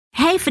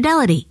Hey,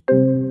 Fidelity.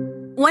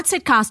 What's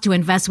it cost to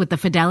invest with the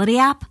Fidelity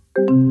app?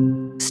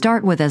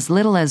 Start with as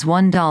little as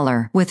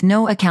 $1 with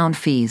no account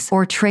fees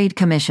or trade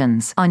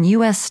commissions on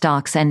U.S.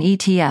 stocks and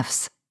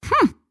ETFs.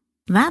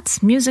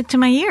 That's music to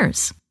my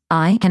ears.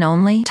 I can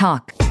only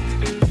talk.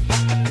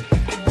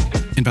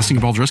 Investing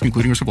involves risk,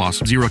 including risk of loss.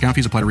 Zero account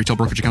fees apply to retail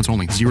brokerage accounts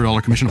only.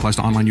 $0 commission applies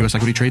to online U.S.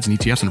 equity trades and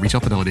ETFs and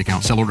retail Fidelity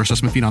accounts. Sell order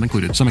assessment fee not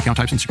included. Some account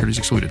types and securities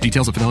excluded.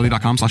 Details at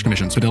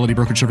fidelity.com/commissions. Fidelity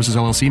Brokerage Services,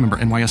 LLC, member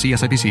NYSE,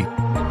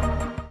 SIPC.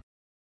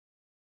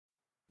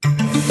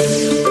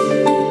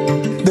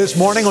 This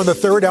morning on the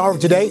third hour of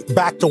Today,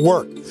 back to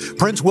work.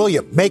 Prince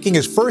William making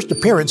his first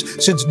appearance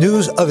since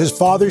news of his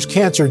father's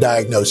cancer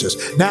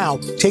diagnosis. Now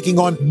taking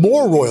on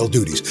more royal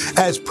duties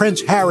as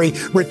Prince Harry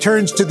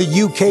returns to the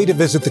UK to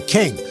visit the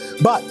King.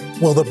 But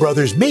will the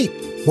brothers meet?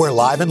 We're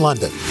live in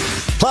London.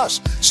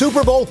 Plus,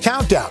 Super Bowl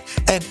countdown,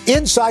 an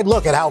inside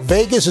look at how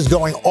Vegas is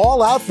going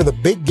all out for the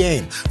big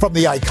game, from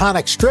the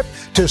iconic Strip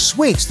to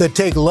suites that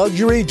take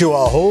luxury to a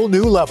whole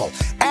new level.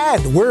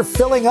 And we're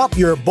filling up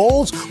your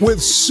bowls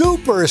with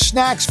super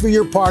snacks for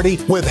your party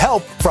with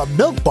help from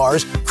Milk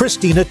Bar's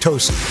Christina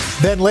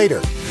Tosi. Then later,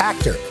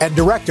 actor and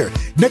director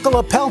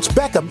Nicola Peltz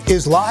Beckham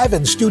is live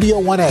in Studio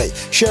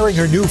 1A, sharing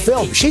her new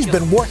film she's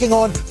been working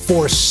on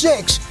for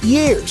 6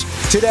 years.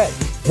 Today,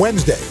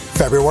 Wednesday,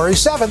 February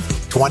 7th,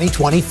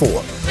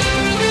 2024.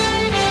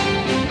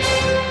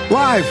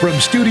 Live from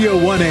Studio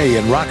 1A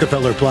in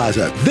Rockefeller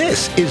Plaza,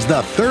 this is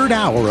the third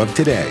hour of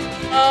Today.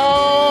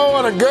 Oh,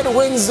 what a good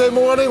Wednesday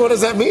morning. What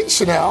does that mean,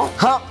 Chanel?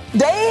 Hump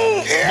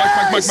day.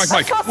 Yes.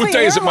 Mike. What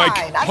day is it, Mike?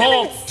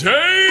 Hump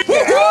day.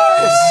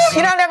 Yes.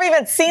 You know, I've never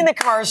even seen the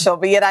commercial,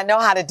 but yet I know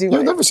how to do it.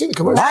 You've never seen the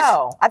commercial?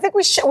 No. I think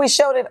we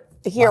showed it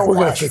here. We're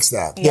going to fix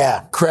that.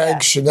 Yeah.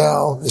 Craig,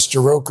 Chanel,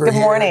 Mr. Roker Good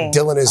here. morning.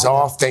 Dylan is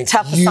off. Thank you.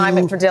 Tough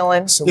assignment for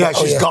Dylan. So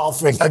she's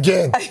golfing.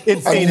 Again.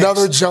 In Phoenix.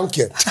 Another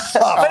junket.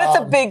 But it's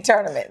a big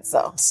tournament,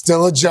 so.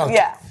 Still a junket.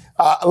 Yeah.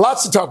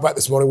 Lots to talk about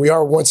this morning. We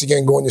are once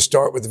again going to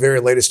start with the very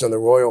latest on the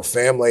royal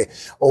family.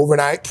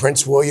 Overnight,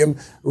 Prince William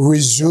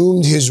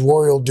resumed his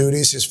royal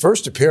duties, his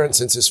first appearance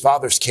since his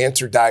father's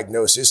cancer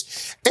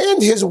diagnosis,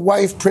 and his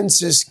wife,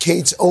 Princess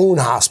Kate's own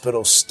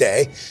hospital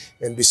stay.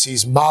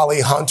 NBC's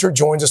Molly Hunter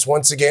joins us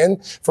once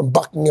again from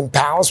Buckingham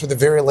Palace with the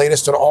very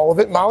latest on all of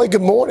it. Molly,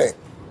 good morning.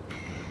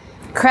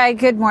 Craig,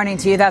 good morning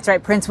to you. That's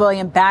right. Prince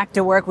William back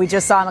to work. We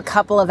just saw him a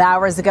couple of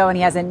hours ago, and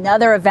he has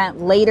another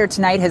event later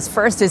tonight. His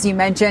first, as you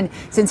mentioned,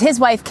 since his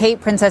wife,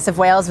 Kate, Princess of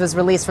Wales, was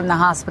released from the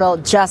hospital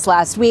just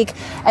last week.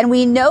 And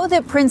we know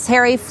that Prince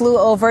Harry flew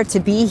over to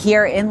be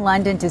here in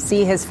London to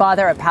see his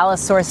father. A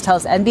palace source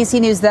tells NBC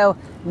News, though,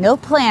 no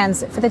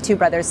plans for the two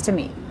brothers to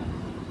meet.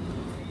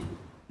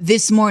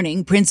 This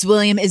morning, Prince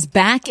William is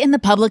back in the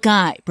public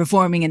eye,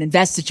 performing an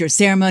investiture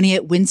ceremony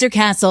at Windsor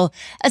Castle,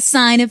 a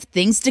sign of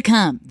things to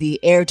come, the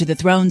heir to the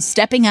throne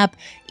stepping up,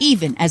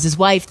 even as his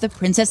wife, the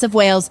Princess of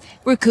Wales,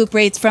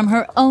 recuperates from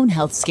her own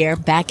health scare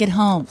back at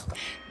home.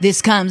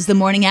 This comes the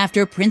morning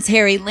after Prince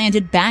Harry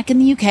landed back in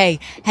the UK,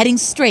 heading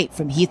straight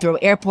from Heathrow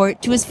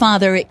Airport to his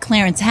father at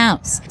Clarence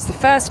House. It's the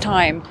first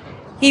time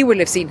he will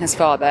have seen his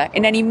father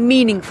in any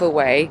meaningful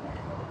way,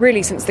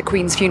 really since the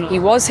Queen's funeral. He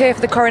was here for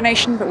the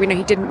coronation, but we know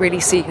he didn't really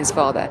see his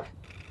father.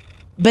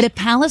 But a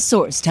palace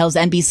source tells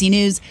NBC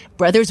News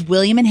brothers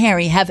William and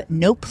Harry have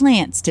no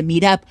plans to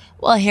meet up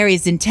while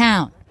Harry's in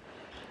town.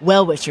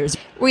 Well-wishers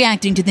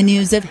reacting to the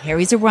news of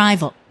Harry's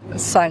arrival. The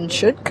son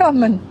should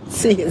come and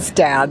see his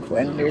dad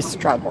when there's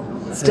trouble.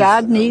 His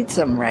dad needs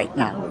him right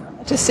now.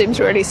 It just seems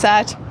really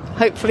sad.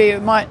 Hopefully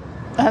it might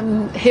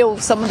heal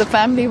some of the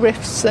family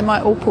rifts. They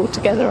might all pull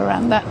together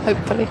around that,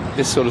 hopefully.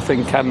 This sort of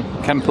thing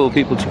can pull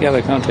people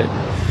together, can't it?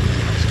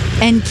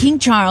 And King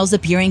Charles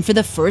appearing for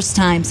the first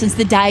time since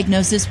the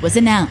diagnosis was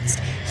announced.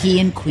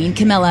 He and Queen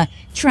Camilla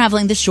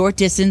traveling the short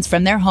distance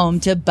from their home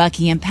to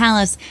Buckingham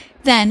Palace,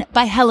 then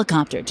by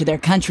helicopter to their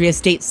country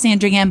estate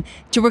Sandringham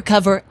to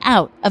recover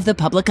out of the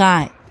public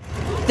eye.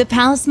 The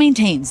palace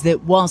maintains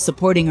that while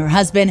supporting her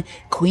husband,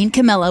 Queen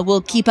Camilla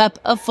will keep up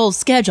a full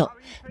schedule.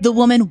 The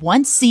woman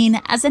once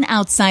seen as an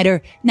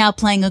outsider, now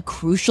playing a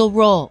crucial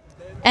role.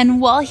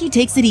 And while he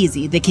takes it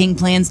easy, the king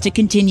plans to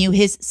continue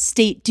his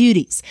state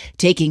duties,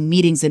 taking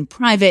meetings in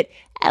private,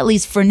 at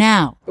least for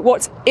now.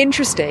 What's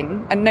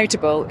interesting and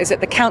notable is that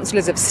the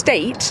councillors of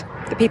state,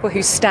 the people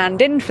who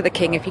stand in for the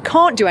king if he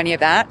can't do any of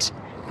that,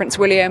 Prince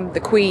William, the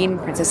Queen,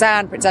 Princess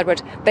Anne, Prince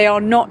Edward, they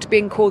are not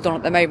being called on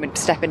at the moment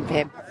to step in for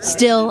him.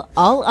 Still,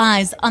 all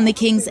eyes on the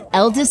king's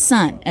eldest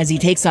son as he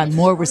takes on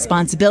more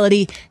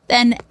responsibility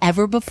than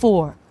ever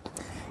before.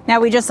 Now,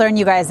 we just learned,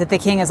 you guys, that the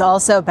king is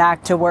also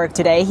back to work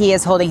today. He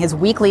is holding his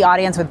weekly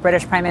audience with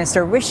British Prime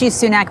Minister Rishi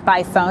Sunak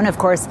by phone. Of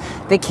course,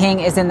 the king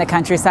is in the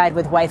countryside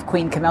with wife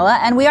Queen Camilla.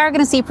 And we are going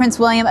to see Prince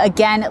William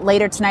again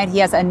later tonight. He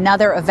has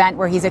another event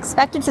where he's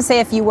expected to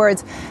say a few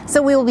words.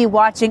 So we will be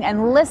watching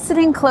and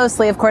listening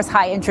closely. Of course,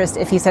 high interest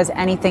if he says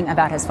anything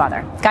about his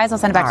father. Guys, I'll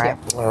send it back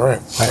to you. All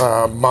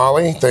right.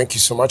 Molly, thank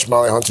you so much.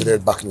 Molly Hunter there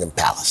at Buckingham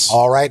Palace.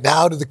 All right,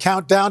 now to the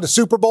countdown to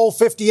Super Bowl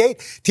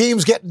 58.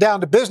 Teams getting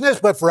down to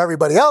business, but for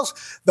everybody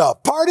else, the The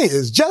party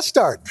is just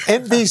starting.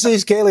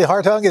 NBC's Kaylee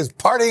Hartung is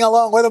partying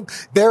along with them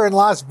there in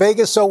Las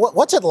Vegas. So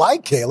what's it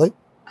like, Kaylee?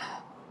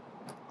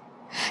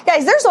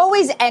 Guys, there's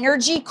always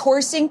energy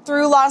coursing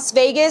through Las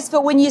Vegas,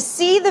 but when you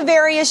see the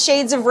various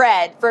shades of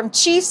red from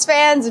Chiefs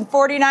fans and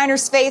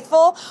 49ers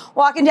faithful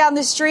walking down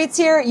the streets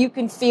here, you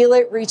can feel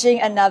it reaching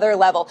another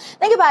level.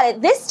 Think about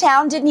it. This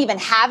town didn't even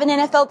have an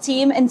NFL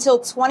team until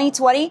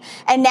 2020,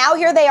 and now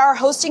here they are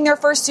hosting their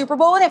first Super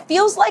Bowl, and it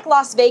feels like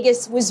Las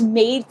Vegas was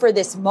made for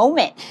this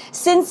moment.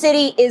 Sin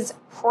City is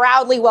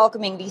proudly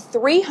welcoming the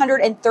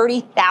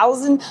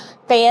 330,000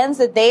 fans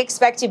that they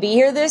expect to be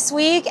here this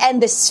week. And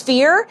the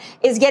Sphere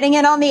is getting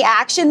in on the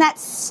action. That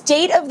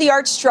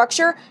state-of-the-art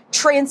structure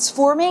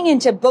transforming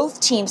into both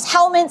teams'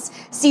 helmets.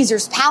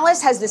 Caesars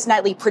Palace has this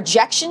nightly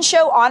projection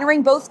show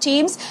honoring both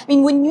teams. I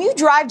mean, when you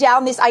drive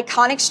down this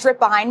iconic strip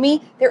behind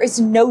me, there is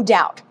no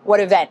doubt what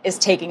event is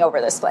taking over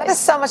this place. It's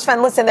so much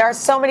fun. Listen, there are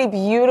so many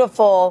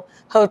beautiful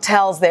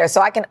hotels there,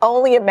 so I can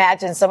only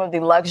imagine some of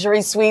the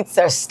luxury suites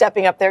that are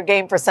stepping up their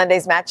game for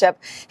Sunday's matchup.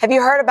 Have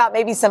you heard about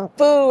maybe some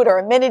food or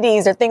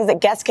amenities or things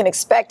that guests can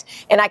expect?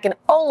 And I can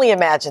only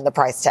imagine the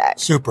price tag.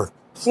 Super.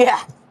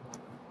 Yeah.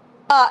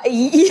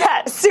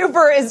 Yeah,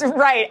 super is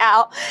right,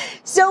 Al.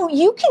 So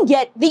you can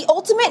get the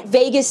ultimate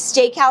Vegas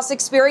steakhouse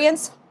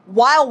experience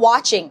while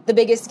watching the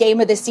biggest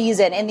game of the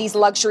season in these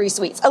luxury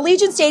suites.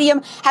 Allegiant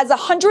Stadium has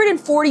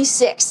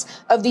 146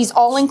 of these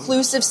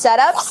all-inclusive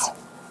setups. Wow.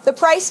 The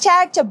price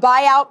tag to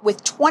buy out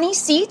with 20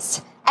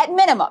 seats at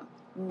minimum,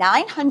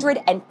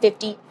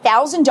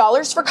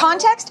 $950,000. For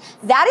context,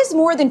 that is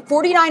more than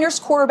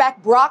 49ers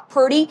quarterback Brock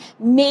Purdy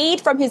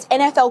made from his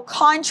NFL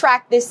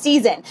contract this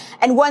season.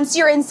 And once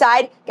you're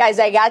inside, guys,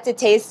 I got to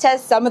taste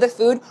test some of the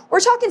food.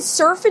 We're talking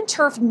surf and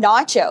turf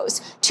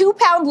nachos,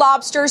 2-pound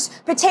lobsters,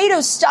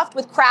 potatoes stuffed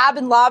with crab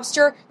and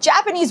lobster,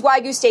 Japanese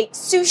Wagyu steak,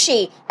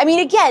 sushi. I mean,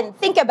 again,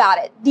 think about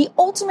it. The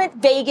ultimate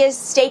Vegas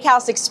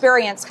steakhouse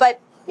experience,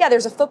 but yeah,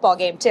 there's a football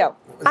game too.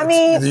 I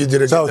mean, you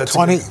did so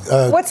 20.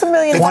 What's $1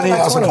 million? 20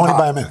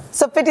 by a minute.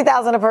 So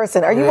 $50,000 a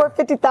person. Are you worth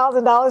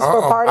 $50,000 for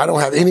a party? I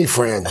don't have any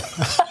friend.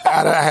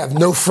 I have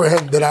no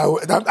friend that I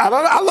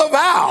love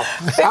Al.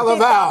 I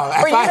love Al.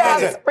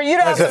 For you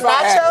to have some nachos.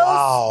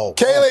 Wow.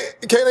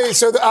 Kaylee.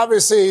 So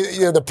obviously,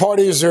 the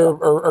parties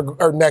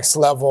are next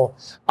level.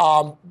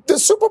 The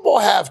Super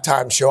Bowl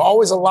halftime show,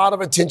 always a lot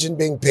of attention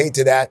being paid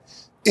to that.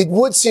 It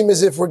would seem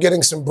as if we're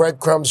getting some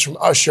breadcrumbs from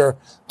Usher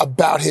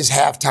about his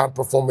halftime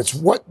performance.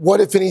 What,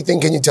 if anything,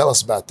 can you tell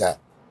us about that?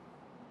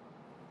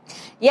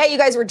 Yeah, you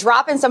guys were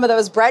dropping some of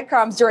those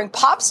breadcrumbs during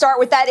Pop Start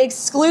with that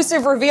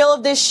exclusive reveal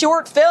of this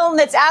short film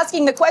that's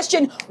asking the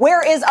question,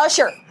 where is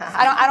Usher?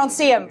 I don't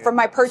see him from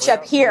my perch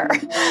up here.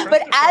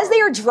 But as they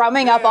are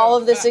drumming up all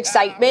of this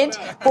excitement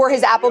for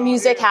his Apple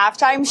Music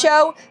halftime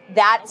show,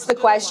 that's the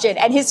question.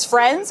 And his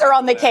friends are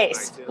on the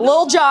case.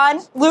 Lil Jon,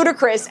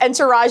 Ludacris, and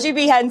Taraji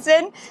B.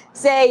 Henson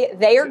say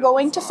they are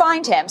going to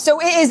find him. So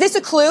is this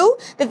a clue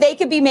that they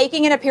could be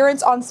making an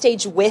appearance on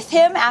stage with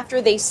him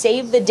after they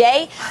save the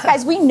day?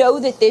 Guys, we know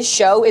that this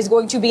show is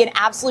going to be an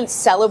absolute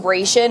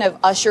celebration of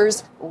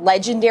Usher's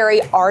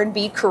legendary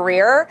R&B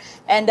career.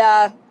 And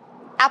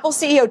Apple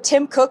CEO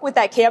Tim Cook with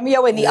that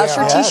cameo in the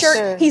Usher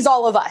t-shirt, he's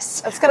all of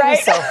us. That's going to be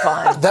so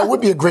fun. That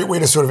would be a great way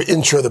to sort of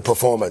intro the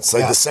performance,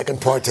 like the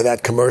second part to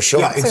that commercial.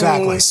 Yeah,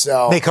 exactly.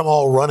 So they come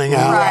all running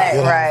out.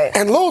 Right.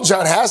 And Lil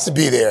Jon has to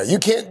be there. You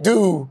can't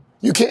do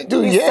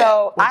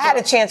So I had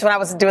a chance when I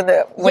was went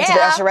to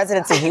the Usher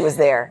residency. He was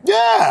there.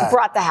 Yeah. He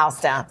brought the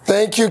house down.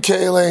 Thank you,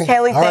 Kaylee.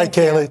 All right,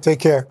 Kaylee. Take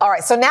care. All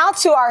right. So now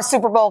to our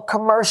Super Bowl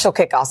commercial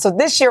kickoff. So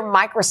this year,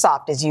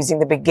 Microsoft is using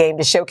the big game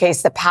to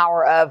showcase the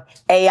power of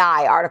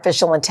AI,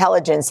 artificial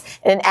intelligence,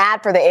 in an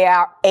ad for the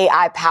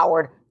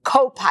AI-powered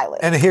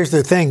Copilot. And here's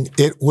the thing.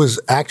 It was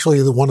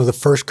actually one of the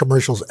first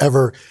commercials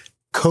ever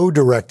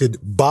co-directed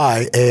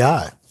by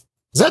AI.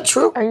 Is that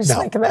true? Are you just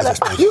making that up?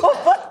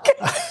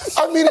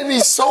 I mean, and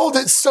he sold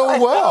it so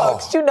well.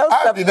 You know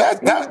stuff. You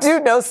do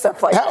know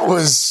stuff like that. That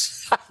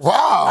was,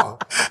 wow.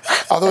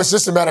 Although it's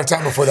just a matter of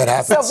time before that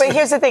happens. So, but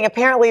here's the thing.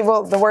 Apparently,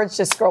 the words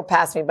just scrolled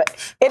past me, but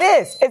it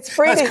is. It's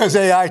free. That's because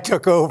AI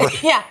took over.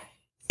 Yeah.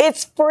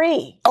 It's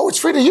free. Oh, it's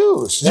free to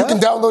use. Yeah. You can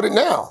download it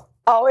now.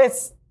 Oh,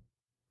 it's...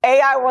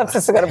 AI wants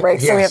us to go to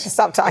break, so we have to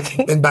stop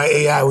talking. And by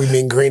AI, we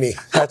mean Greenie.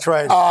 That's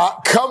right.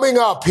 Coming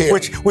up here.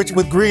 Which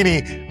with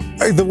Greenie,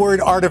 the word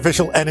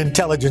artificial and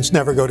intelligence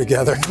never go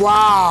together.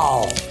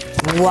 Wow.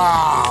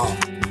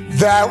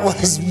 That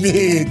was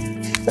mean.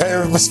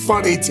 It was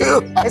funny,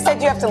 too. I said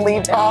you have to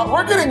leave now.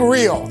 We're getting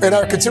real in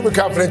our Consumer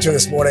Confidential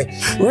this morning.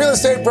 Real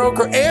estate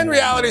broker and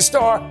reality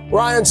star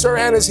Ryan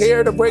Serhant is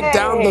here to break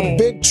down the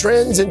big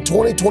trends in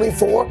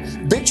 2024.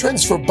 Big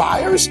trends for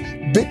buyers,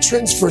 big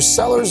trends for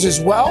sellers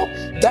as well.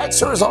 That,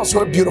 sir, is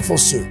also a beautiful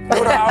suit.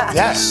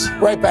 Yes.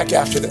 Right back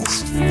after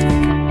this.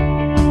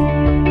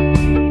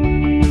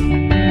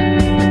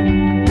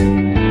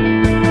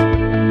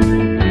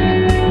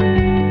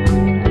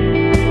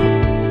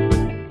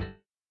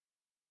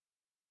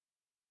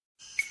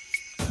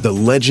 The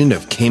legend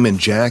of Cayman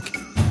Jack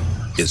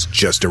is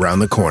just around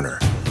the corner.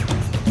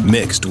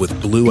 Mixed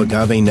with blue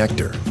agave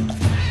nectar,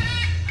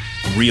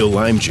 real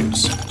lime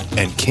juice,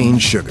 and cane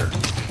sugar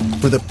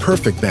for the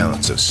perfect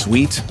balance of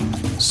sweet,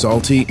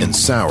 salty, and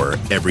sour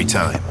every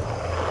time.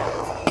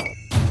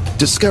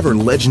 Discover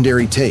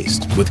legendary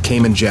taste with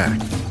Cayman Jack,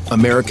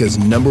 America's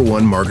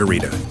 #1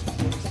 margarita.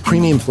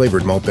 Premium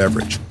flavored malt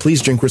beverage.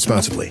 Please drink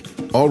responsibly.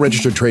 All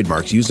registered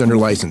trademarks used under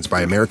license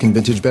by American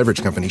Vintage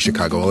Beverage Company,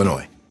 Chicago,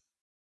 Illinois.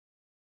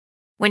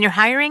 When you're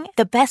hiring,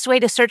 the best way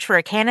to search for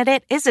a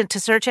candidate isn't to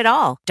search at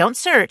all. Don't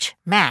search,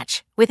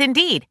 match with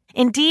Indeed.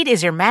 Indeed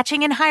is your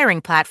matching and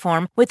hiring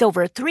platform with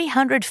over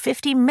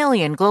 350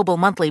 million global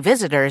monthly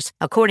visitors,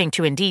 according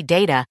to Indeed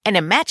data, and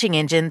a matching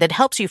engine that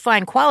helps you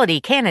find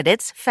quality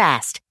candidates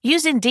fast.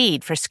 Use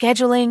Indeed for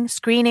scheduling,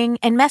 screening,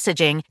 and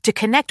messaging to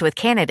connect with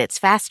candidates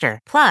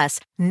faster. Plus,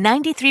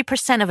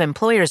 93% of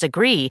employers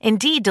agree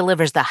Indeed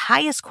delivers the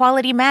highest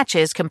quality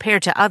matches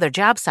compared to other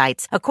job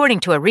sites, according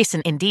to a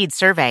recent Indeed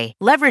survey.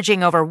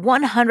 Leveraging over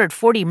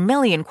 140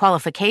 million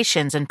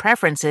qualifications and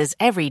preferences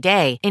every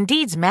day,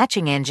 Indeed's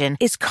matching engine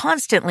is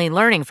constantly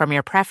learning from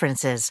your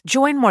preferences.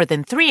 Join more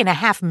than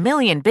 3.5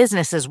 million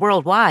businesses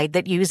worldwide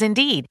that use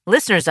Indeed.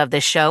 Listeners of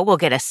this show will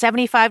get a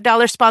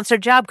 $75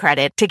 sponsored job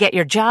credit to get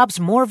your jobs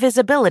more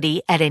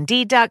visibility at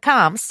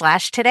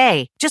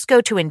Indeed.com/today. Just go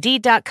to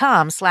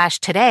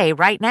Indeed.com/today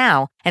right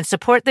now and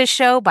support this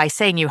show by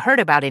saying you heard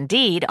about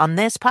Indeed on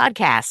this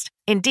podcast.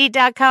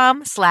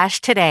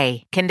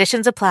 Indeed.com/today.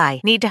 Conditions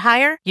apply. Need to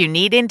hire? You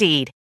need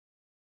Indeed.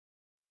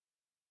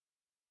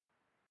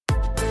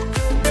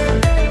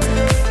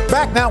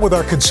 Back now with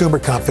our Consumer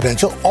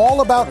Confidential, all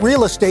about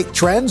real estate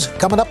trends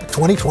coming up in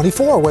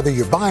 2024. Whether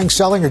you're buying,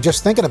 selling, or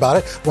just thinking about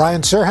it,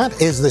 Ryan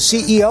Serhant is the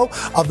CEO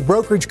of the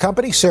brokerage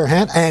company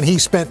Serhant, and he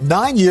spent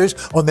 9 years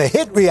on the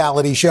hit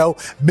reality show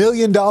 $1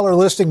 Million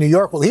Listing New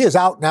York. Well, he is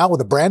out now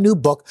with a brand new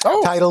book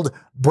titled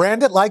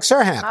Brand It Like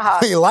Serhant.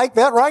 You like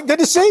that, Ryan? Good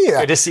to see you.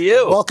 Good to see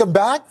you. Welcome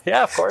back.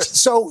 Yeah, of course.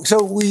 So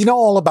we know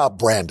all about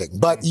branding,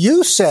 but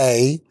you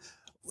say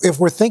if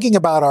we're thinking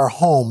about our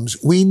homes,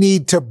 we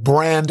need to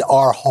brand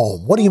our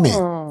home. What do you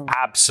mean?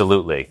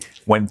 Absolutely.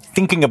 When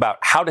thinking about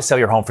how to sell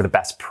your home for the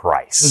best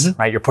price,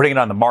 right? You're putting it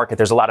on the market.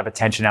 There's a lot of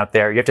attention out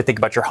there. You have to think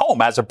about your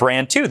home as a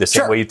brand too. The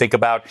same way you think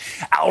about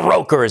Al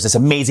Roker as this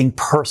amazing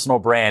personal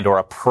brand or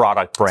a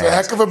product brand. It's a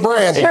heck of a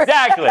brand.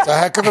 Exactly. It's a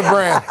heck of a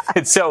brand.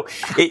 And so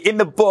in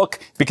the book,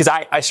 because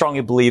I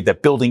strongly believe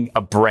that building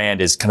a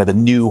brand is kind of the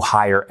new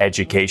higher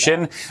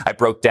education, I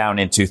broke down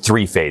into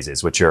 3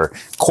 phases, which are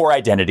core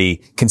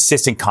identity,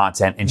 consistent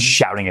content, and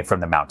shouting it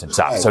from the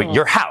mountaintop. So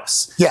your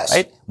house. Yes.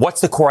 Right?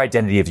 What's the core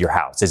identity of your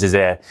house? Is it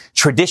a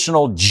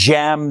traditional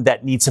gem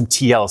that needs some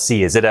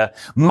TLC? Is it a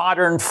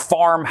modern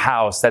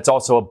farmhouse that's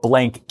also a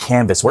blank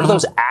canvas? What are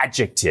those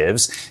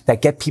adjectives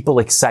that get people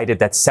excited,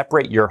 that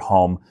separate your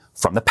home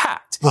from the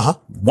pack?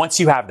 Once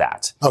you have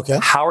that,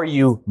 how are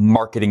you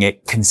marketing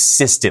it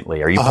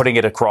consistently? Are you putting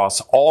it across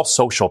all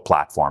social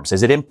platforms?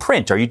 Is it in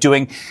print? Are you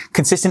doing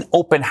consistent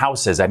open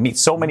houses? I meet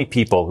so many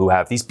people who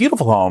have these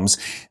beautiful homes.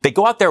 They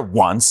go out there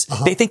once.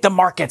 They think the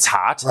market's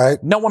hot.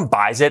 No one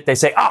buys it. They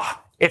say,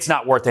 it's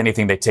not worth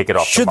anything. They take it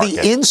off the market.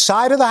 Should the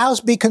inside of the house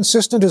be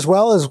consistent as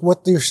well as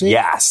what you're seeing?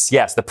 Yes.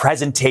 The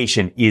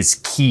presentation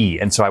is key.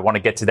 And so I want to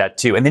get to that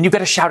too. And then you've got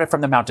to shout it from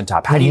the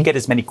mountaintop. How do you get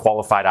as many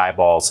qualified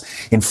eyeballs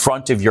in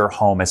front of your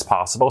home as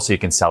possible so you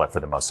can sell it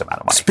for the most amount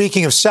of money?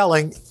 Speaking of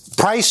selling,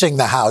 pricing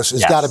the house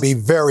has got to be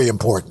very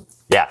important.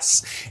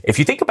 Yes. If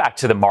you think back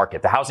to the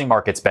market, the housing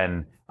market's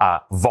been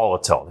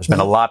volatile. There's been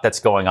a lot that's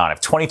going on.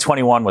 If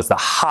 2021 was the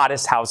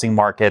hottest housing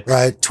market,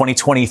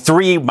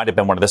 2023 might have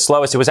been one of the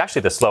slowest. It was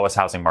actually the slowest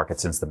housing market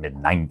since the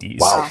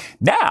mid-90s.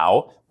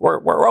 Now,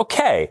 we're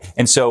okay.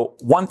 And so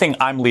one thing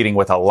I'm leading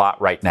with a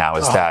lot right now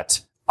is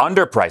that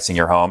underpricing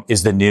your home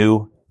is the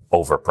new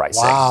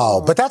overpricing.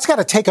 Wow. But that's got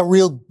to take a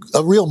real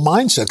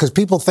mindset, because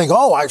people think,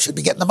 I should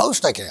be getting the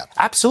most I can.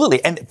 Absolutely.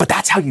 But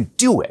that's how you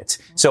do it.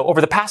 So over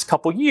the past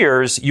couple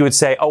years, you would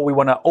say, we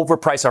want to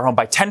overprice our home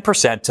by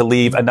 10% to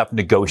leave enough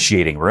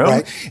negotiating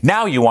room.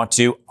 Now you want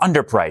to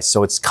underprice.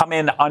 So it's come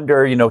in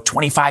under,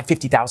 $25,000,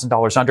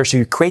 $50,000 under. So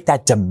you create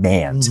that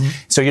demand.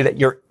 So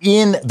you're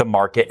in the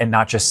market and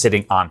not just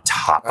sitting on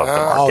top of the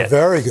market. Oh,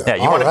 very good. Yeah,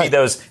 you want to be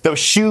those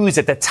shoes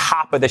at the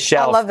top of the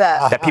shelf. I love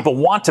that. People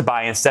want to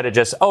buy, instead of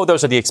just,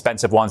 those are the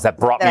expensive ones that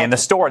brought me in the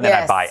store, and then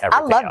I buy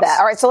everything I love else. that.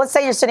 All right, so let's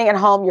say you're sitting at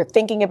home, you're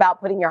thinking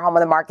about putting your home on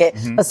the market.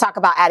 Let's talk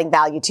about adding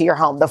value to your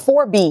home. The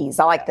 4 B's.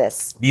 I like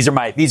this. These are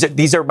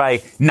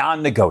my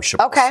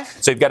non-negotiables. Okay.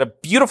 So you've got a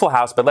beautiful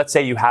house, but let's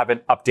say you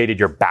haven't updated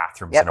your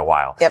bathrooms in a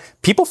while.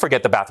 People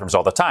forget the bathrooms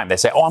all the time. They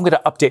say, I'm going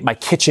to update my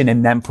kitchen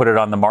and then put it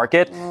on the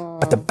market.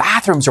 But the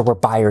bathrooms are where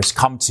buyers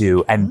come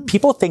to, and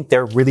people think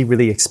they're really,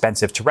 really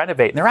expensive to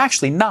renovate, and they're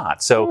actually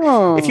not.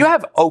 So if you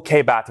have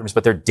okay bathrooms,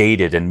 but they're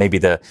dated and maybe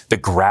the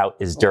grout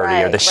is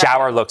dirty or the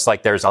shower looks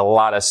like there's a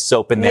lot of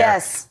soap in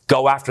there,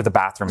 go after the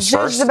bathrooms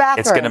first.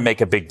 It's going to make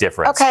a big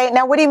difference. Okay,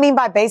 now what do you mean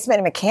by basement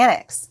and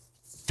mechanics?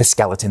 the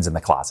skeletons in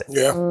the closet.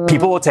 Yeah.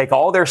 People will take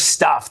all their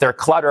stuff, their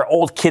clutter,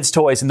 old kids'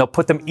 toys, and they'll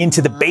put them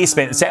into the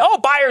basement and say, oh,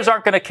 buyers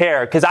aren't going to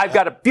care because I've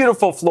got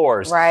beautiful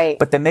floors. Right.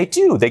 But then they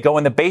do. They go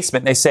in the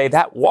basement and they say,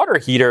 that water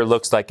heater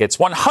looks like it's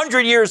 100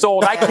 years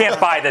old. I can't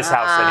buy this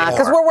house anymore.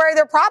 Because we're worried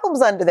there are problems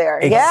under there.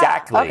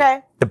 Exactly. Yeah. Okay.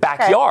 The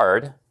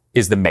backyard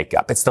is the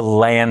makeup. It's the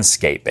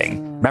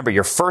landscaping. Remember,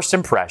 your first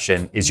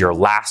impression is your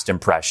last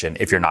impression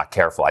if you're not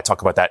careful. I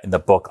talk about that in the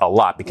book a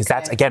lot because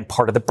that's, again,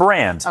 part of the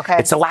brand. Okay.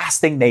 It's the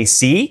last thing they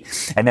see.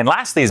 And then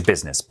lastly is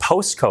business.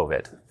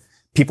 Post-COVID,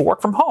 people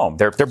work from home.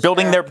 They're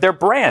building their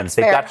brands.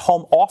 They've got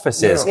home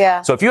offices.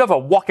 Yeah. So if you have a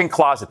walk-in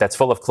closet that's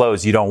full of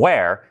clothes you don't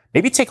wear,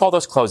 maybe take all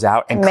those clothes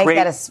out and Make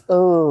create that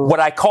what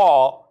I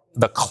call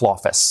the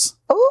cloffice.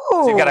 Ooh.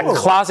 So you've got a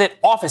closet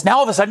office. Now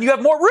all of a sudden you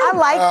have more room. I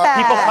like that.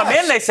 People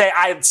come in, they say,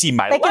 I see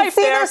my life there. They can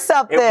see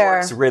themselves there. It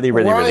works really,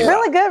 really, Ryan, really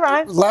well. Really good,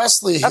 Ryan.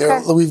 Lastly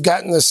here, we've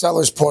gotten the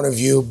seller's point of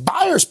view,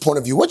 buyer's point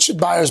of view. What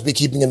should buyers be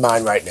keeping in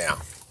mind right now?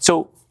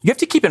 So you have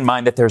to keep in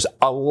mind that there's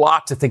a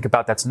lot to think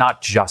about that's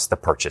not just the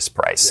purchase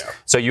price. Yeah.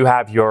 So you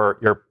have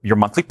your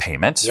monthly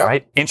payment,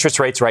 right? Interest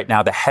rates right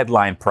now, the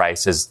headline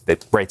price is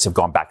that rates have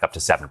gone back up to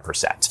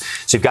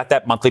 7%. So you've got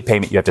that monthly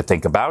payment you have to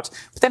think about,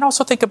 but then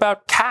also think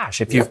about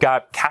cash. If you've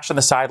got cash on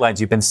the sidelines,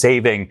 you've been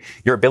saving,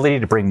 your ability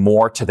to bring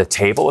more to the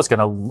table is going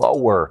to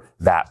lower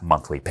that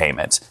monthly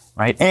payment,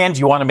 right? And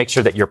you want to make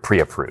sure that you're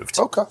pre-approved.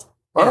 Okay.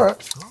 All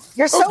right.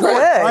 You're so good.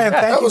 Brian,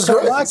 thank you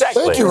so much.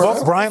 Exactly. Thank you,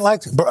 Ryan. Brian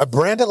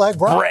branded like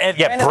Brian.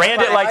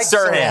 Brand it like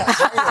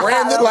Serhant.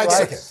 Branded like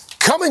Serhant.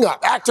 Coming up,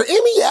 actor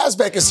Amy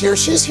Yasbeck is here.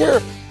 She's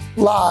here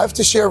live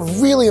to share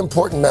a really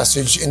important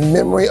message in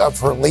memory of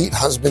her late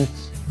husband,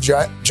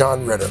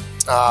 John Ritter.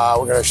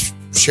 We're going to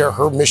share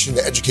her mission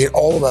to educate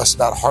all of us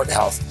about heart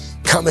health.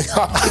 Coming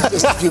up in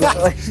just a few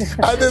minutes.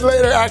 And then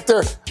later,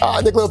 actor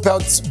Nicola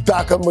Peltz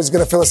Beckham was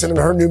going to fill us in on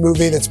her new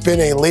movie that's been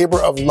a labor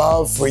of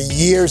love for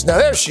years. Now,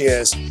 there she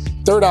is.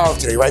 Third hour of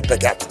today, right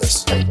back after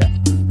this.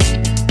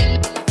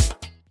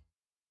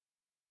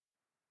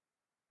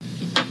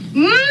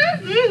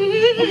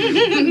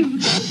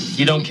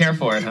 You don't care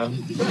for it, huh?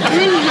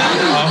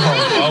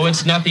 Oh,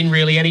 it's nothing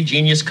really. Any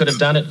genius could have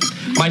done it.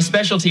 My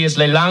specialty is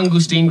les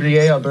langoustines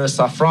grillées au beurre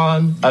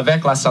safran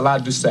avec la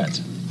salade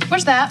doucette.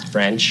 What's that?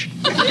 French.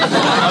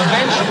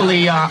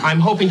 Eventually,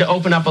 I'm hoping to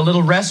open up a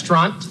little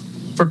restaurant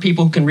for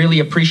people who can really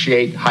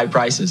appreciate high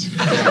prices.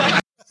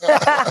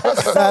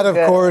 That, of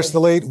course, the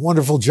late,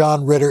 wonderful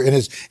John Ritter in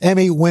his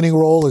Emmy-winning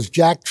role as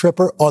Jack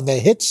Tripper on the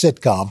hit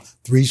sitcom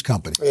Three's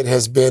Company. It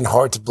has been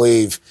hard to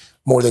believe.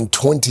 More than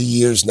 20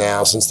 years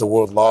now since the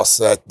world lost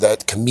that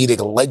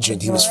comedic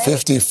legend. He was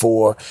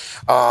 54.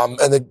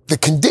 And the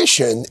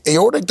condition,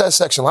 aortic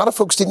dissection, a lot of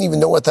folks didn't even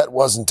know what that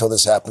was until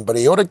this happened. But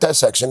aortic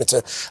dissection, it's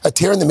a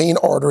tear in the main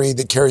artery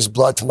that carries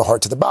blood from the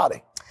heart to the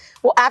body.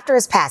 Well, after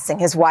his passing,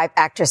 his wife,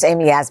 actress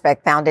Amy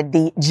Yasbeck, founded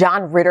the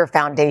John Ritter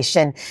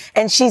Foundation,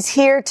 and she's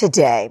here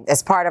today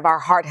as part of our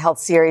Heart Health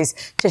series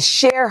to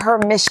share her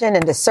mission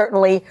and to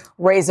certainly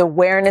raise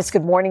awareness.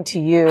 Good morning to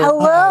you.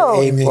 Hello.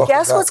 Hi, Amy.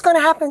 Guess what's going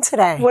to happen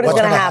today? What is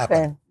going to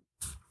happen?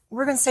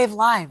 We're going to save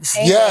lives.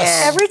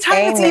 Yes. Every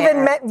time it's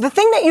even the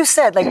thing that you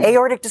said, like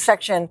aortic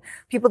dissection,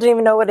 people didn't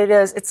even know what it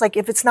is. It's like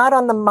if it's not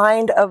on the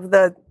mind of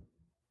the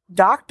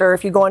doctor,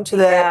 if you go into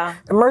the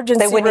emergency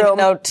room, they wouldn't even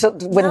know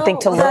wouldn't think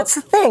to look. That's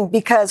the thing,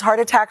 because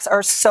heart attacks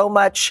are so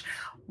much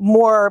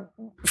more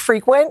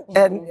frequent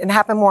and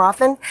happen more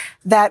often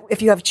that if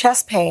you have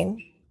chest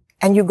pain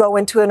and you go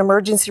into an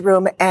emergency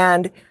room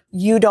and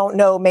you don't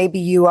know, maybe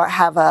you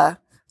have a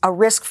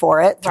risk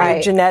for it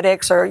through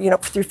genetics or,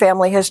 through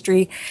family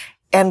history,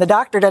 and the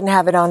doctor doesn't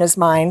have it on his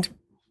mind.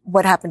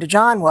 What happened to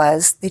John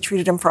was they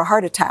treated him for a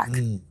heart attack.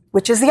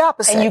 Which is the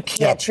opposite. And you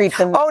can't treat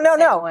them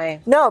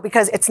No,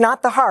 because it's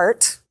not the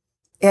heart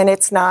and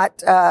it's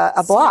not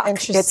a block.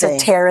 It's a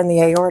tear in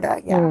the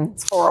aorta. Yeah,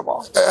 it's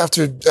horrible.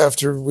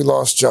 After we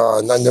lost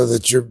John, I know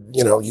that you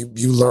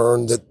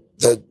learned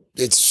that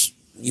it's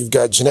you've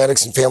got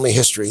genetics and family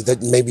history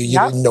that maybe you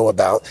didn't know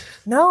about.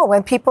 No,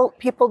 and people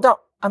don't.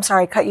 I'm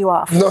sorry, I cut you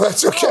off. No,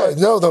 that's okay.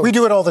 No, we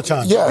do it all the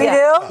time. Yeah, we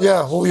do.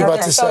 Yeah, what were you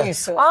about to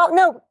say? Well,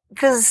 no,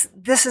 because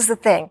this is the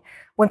thing.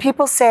 When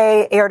people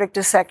say aortic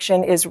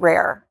dissection is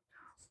rare,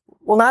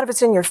 well, not if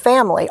it's in your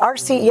family. Our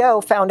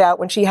CEO found out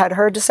when she had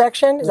her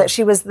dissection that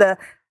she was the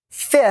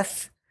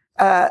fifth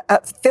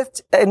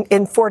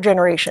in 4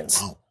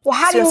 generations. Well,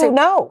 how do you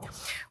know?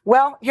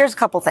 Well, here's a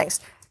couple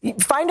things.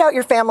 Find out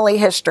your family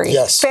history,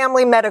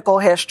 family medical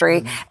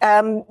history.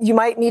 You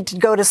might need to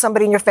go to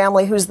somebody in your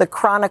family who's the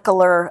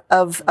chronicler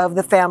of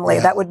the family.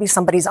 That would be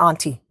somebody's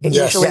auntie. It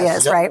usually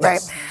is, right?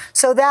 Right.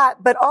 So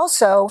that, but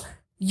also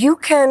you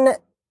can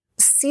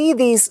see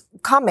these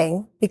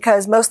coming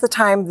because most of the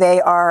time they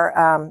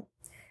are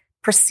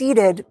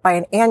preceded by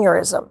an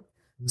aneurysm.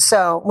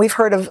 So we've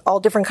heard of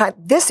all different kinds.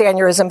 This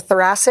aneurysm,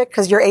 thoracic,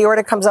 because your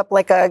aorta comes up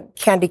like a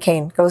candy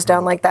cane, goes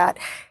down like that.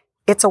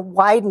 It's a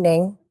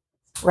widening,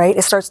 right?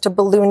 It starts to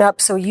balloon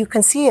up so you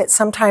can see it.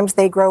 Sometimes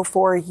they grow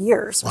for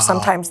years, or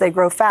sometimes they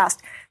grow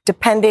fast,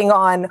 depending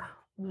on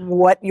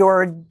what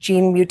your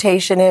gene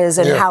mutation is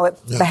and how it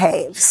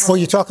behaves. Well,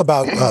 you talk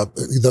about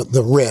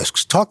the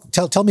risks.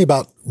 Tell me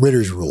about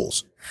Ritter's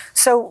rules.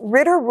 So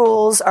Ritter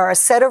rules are a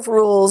set of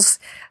rules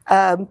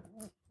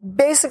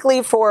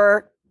basically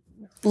for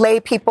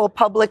lay people,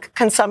 public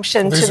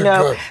consumption to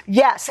know. Good.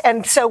 Yes.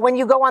 And so when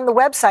you go on the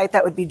website,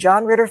 that would be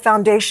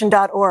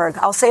johnritterfoundation.org.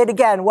 I'll say it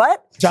again.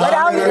 What?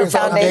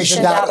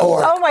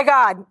 johnritterfoundation.org. Oh my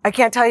God. I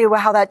can't tell you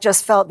how that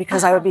just felt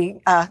because I would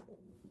be,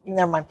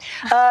 never mind.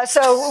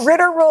 So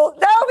Ritter rule,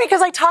 no,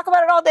 because I talk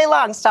about it all day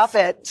long. Stop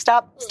it.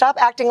 Stop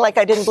acting like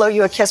I didn't blow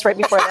you a kiss right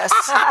before this.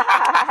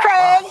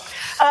 Craig.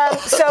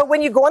 So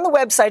when you go on the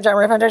website,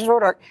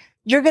 johnritterfoundation.org,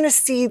 you're going to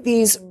see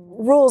these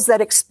rules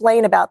that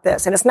explain about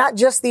this. And it's not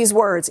just these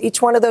words.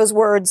 Each one of those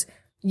words,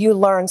 you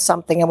learn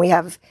something. And we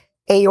have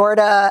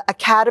Aorta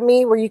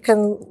Academy, where you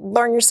can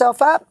learn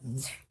yourself up,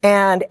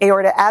 and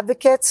Aorta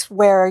Advocates,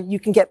 where you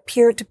can get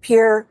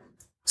peer-to-peer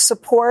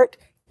support.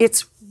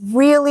 It's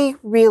really,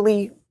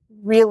 really,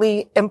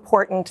 really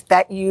important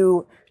that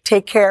you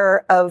take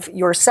care of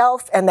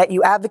yourself and that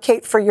you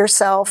advocate for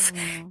yourself.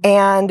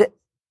 And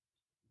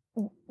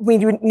we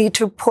need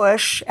to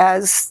push,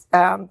 as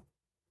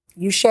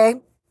Yushay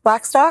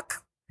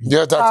Blackstock.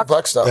 Yeah, Dr.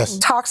 Blackstock. Yes.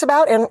 Talks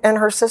about, and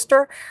her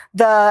sister,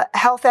 the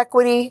health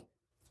equity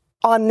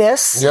on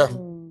this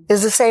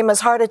is the same as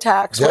heart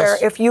attacks,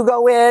 where if you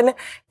go in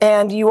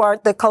and you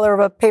aren't the color of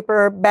a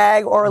paper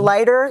bag or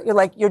lighter,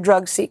 you're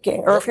drug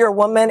seeking. Or if you're a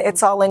woman,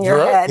 it's all in your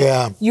head.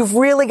 Yeah. You've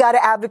really got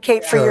to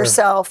advocate for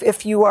yourself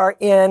if you are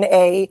in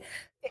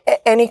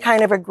any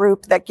kind of a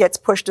group that gets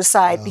pushed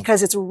aside,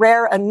 because it's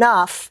rare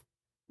enough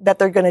that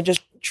they're going to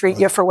just treat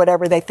you for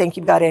whatever they think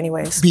you've got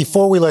anyways.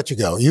 Before we let you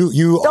go,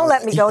 you don't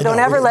let me go. Don't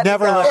ever let me go.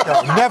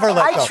 Never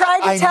let go. I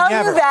tried to tell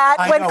you that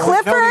when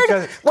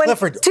Clifford,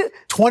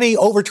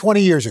 over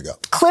 20 years ago.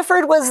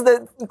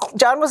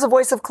 John was the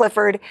voice of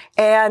Clifford,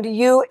 and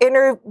you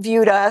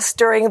interviewed us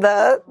during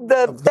the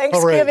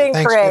Thanksgiving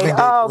parade.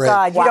 Oh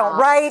God, you don't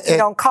write, you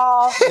don't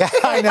call. Yeah,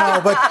 I know,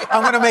 but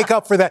I'm going to make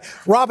up for that.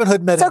 Robin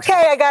Hood met. It's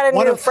okay, I got a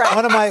new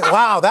friend.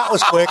 Wow, that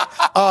was quick.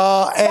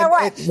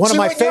 One of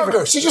my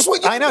favorite. She just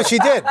went younger. I know she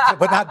did,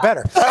 but not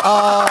better.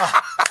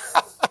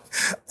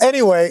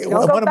 Anyway,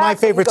 one of my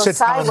favorite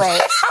sitcoms.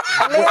 Sideways.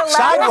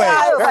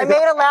 I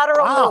made a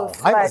lateral move.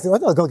 I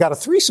got a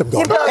threesome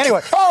going.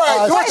 Anyway, all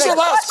right. What's your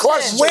last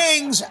question?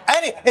 Wings.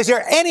 Is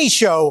there any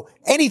show,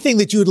 anything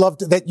that you'd love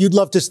to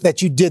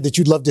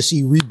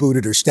see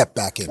rebooted or step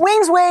back in?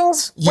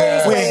 Wings.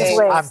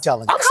 I'm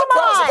telling you. I'm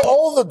surprised at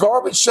all the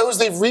garbage shows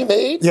they've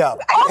remade. Yeah.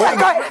 Oh my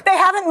God, they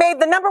haven't made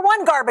the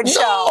 #1 garbage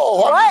show.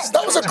 No,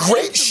 that was a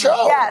great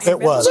show. Yes, it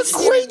was. It was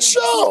a great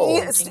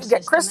show.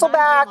 Get Crystal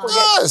back.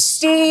 Yes.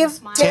 Steve,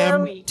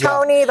 Tim,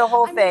 Tony, the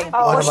whole thing.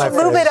 Let's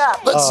move it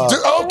up. Let's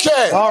do.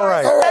 Okay. All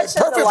right.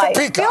 Perfect for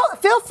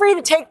Peacock. Feel free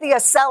to take the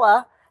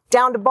Acela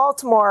down to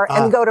Baltimore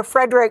and go to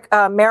Frederick,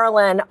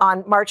 Maryland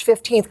on March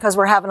 15th, because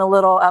we're having a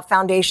little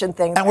foundation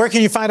thing. And where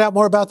can you find out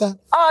more about that?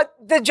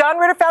 The John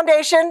Ritter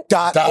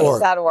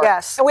Foundation.org.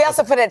 Yes. And we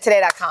also put it at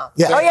today.com.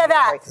 Yeah. Oh, yeah,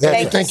 that.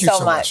 Thank you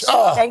so much.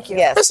 Thank you.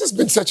 This has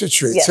been such a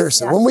treat. Yes.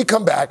 Seriously. When we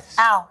come back.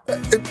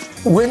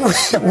 When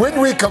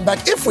we come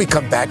back, if we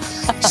come back,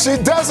 she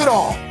does it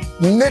all.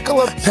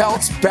 Nicola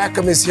Peltz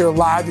Beckham is here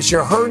live to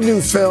share her new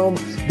film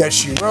that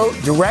she wrote,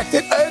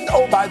 directed, and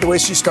by the way,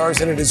 she stars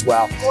in it as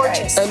well.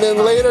 Gorgeous. And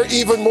then later,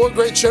 even more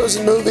great shows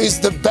and movies,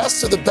 the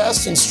best of the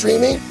best in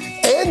streaming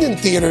and in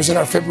theaters in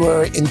our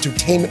February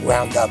entertainment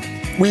roundup.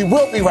 We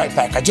will be right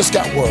back. I just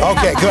got word.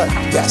 Okay, good.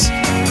 Yes.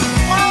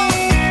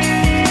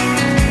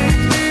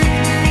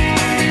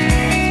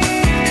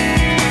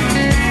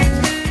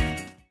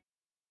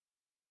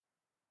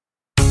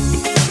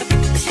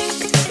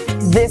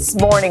 This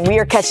morning, we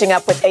are catching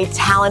up with a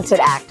talented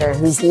actor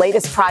whose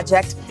latest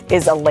project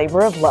is a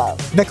labor of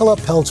love. Nicola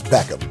Peltz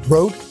Beckham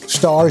wrote,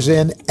 stars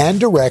in, and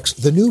directs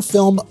the new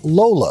film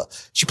Lola.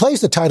 She plays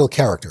the title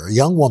character, a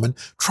young woman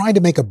trying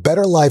to make a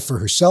better life for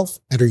herself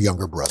and her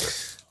younger brother.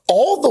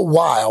 All the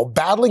while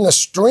battling a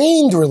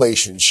strained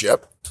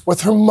relationship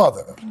with her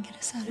mother.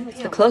 It's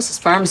the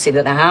closest pharmacy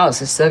to the house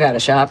has still got a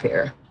shop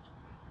here.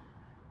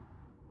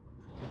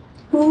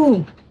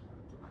 Ooh.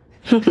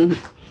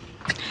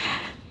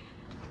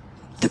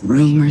 The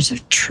rumors are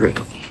true.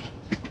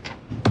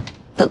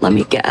 But let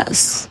me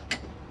guess.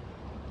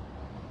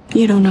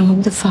 You don't know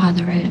who the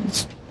father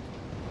is.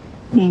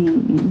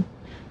 You're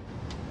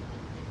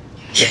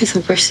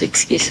the worst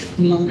excuse at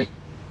the moment.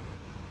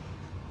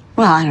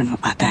 Well, I don't know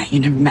about that. You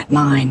never met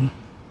mine.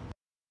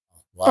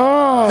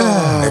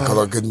 Wow.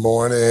 Nicola, good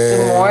morning.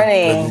 Good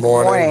morning. Good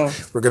morning.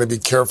 We're going to be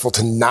careful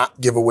to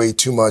not give away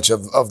too much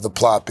of the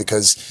plot,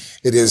 because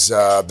it is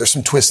there's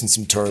some twists and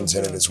some turns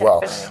in it as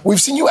well.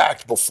 We've seen you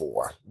act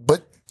before,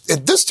 but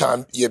at this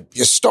time, you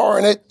star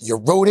in it, you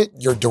wrote it,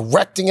 you're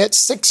directing it,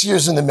 6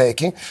 years in the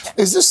making.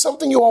 Is this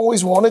something you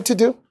always wanted to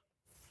do?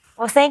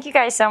 Well, thank you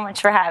guys so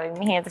much for having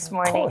me here this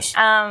morning.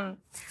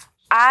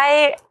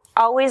 I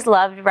always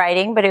loved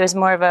writing, but it was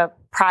more of a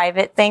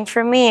private thing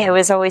for me. It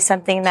was always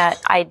something that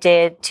I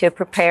did to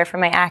prepare for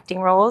my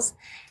acting roles.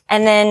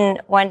 And then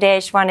one day I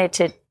just wanted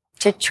to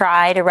to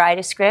try to write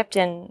a script,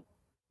 and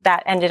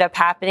that ended up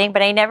happening.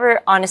 But I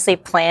never honestly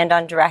planned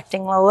on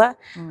directing Lola.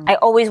 I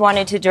always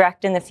wanted to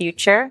direct in the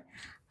future.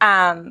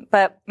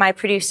 But my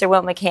producer,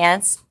 Will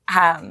McCants,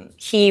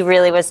 he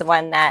really was the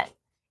one that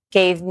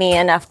gave me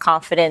enough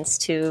confidence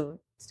to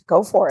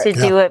go for it, to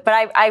do it. But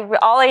I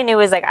all I knew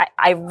was like,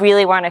 I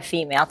really want a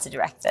female to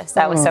direct this.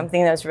 That was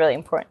something that was really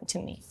important to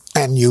me.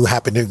 And you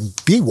happen to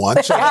be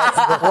one, so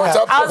that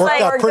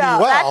worked out pretty well.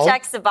 That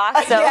checks the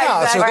box. So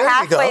we're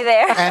halfway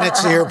there. And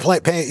it's you're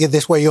paying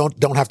this way. You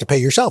don't have to pay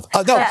yourself.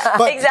 No,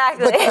 but,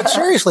 exactly. But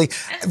seriously,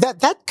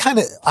 that kind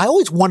of, I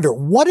always wonder,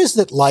 what is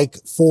it like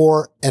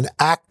for an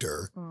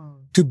actor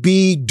to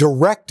be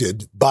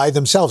directed by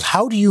themselves?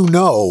 How do you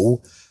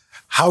know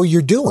how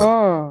you're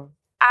doing?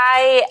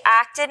 I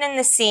acted in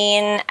the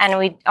scene, and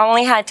we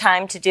only had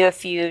time to do a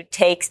few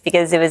takes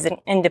because it was an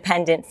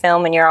independent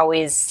film, and you're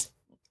always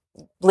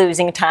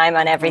losing time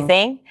on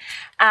everything.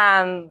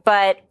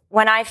 But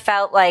when I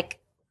felt like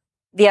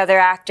the other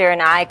actor and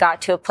I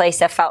got to a place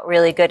that felt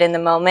really good in the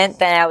moment,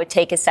 then I would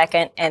take a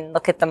second and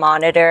look at the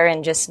monitor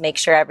and just make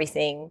sure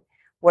everything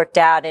worked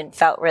out and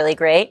felt really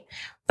great.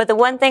 But the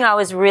one thing I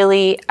was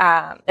really,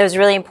 it was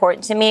really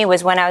important to me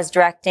was when I was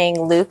directing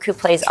Luke, who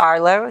plays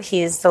Arlo.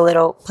 He's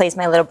plays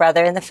my little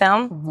brother in the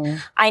film.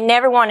 I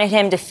never wanted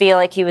him to feel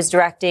like he was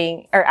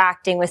directing or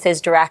acting with his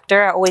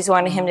director. I always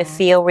wanted him to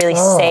feel really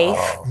safe.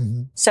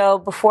 So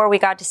before we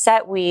got to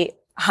set, we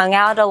hung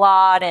out a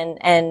lot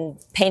and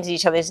painted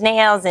each other's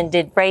nails and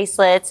did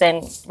bracelets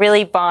and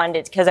really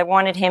bonded because I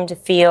wanted him to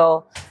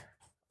feel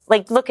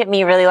like, look at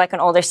me really like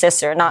an older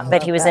sister, not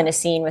that he was in a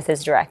scene with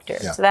his director.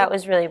 Yeah. So that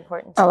was really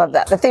important to me. I love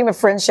that. The theme of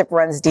friendship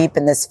runs deep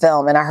in this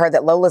film. And I heard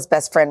that Lola's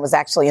best friend was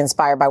actually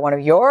inspired by one of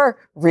your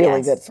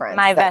really good friends.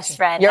 My best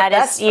friend. Your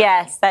best friend.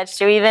 Yes, that's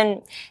true.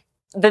 Even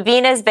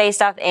Babina is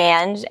based off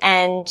Ange,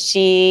 and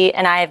she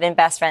and I have been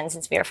best friends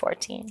since we were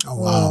 14. Oh,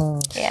 wow.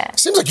 Yeah.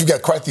 Seems like you've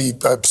got quite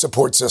the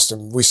support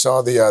system. We saw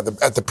at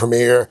the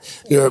premiere,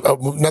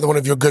 another one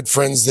of your good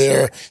friends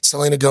there,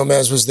 Selena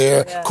Gomez was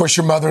there. Yeah. Of course,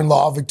 your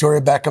mother-in-law, Victoria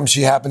Beckham,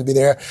 she happened to be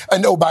there.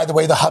 And oh, by the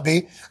way, the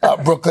hubby,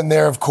 Brooklyn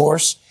there, of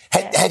course.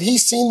 Had he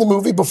seen the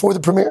movie before the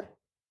premiere?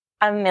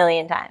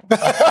 1,000,000 times.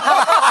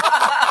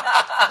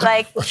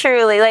 Like,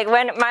 truly. Like,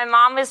 when my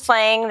mom was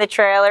playing the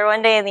trailer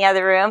one day in the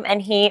other room, and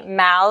he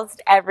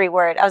mouthed every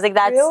word. I was like,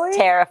 that's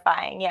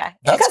terrifying. Yeah.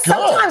 Because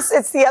sometimes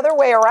it's the other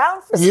way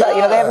around for stuff.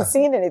 They haven't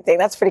seen anything.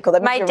 That's pretty cool.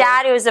 My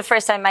dad, it was the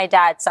first time my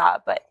dad saw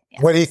it, but...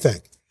 Yeah. What do you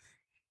think?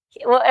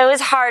 Well, it was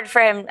hard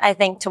for him, I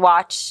think, to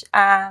watch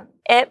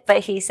it, but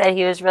he said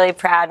he was really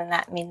proud, and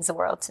that means the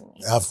world to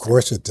me. Of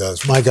course it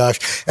does. My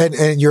gosh.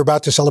 And you're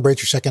about to celebrate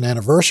your second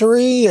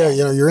anniversary.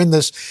 You're in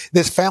this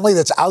family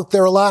that's out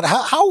there a lot.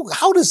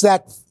 How does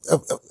that,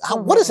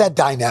 what is that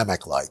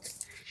dynamic like?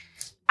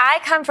 I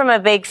come from a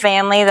big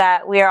family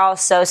that we are all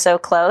so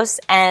close,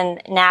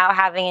 and now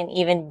having an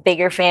even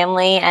bigger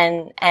family,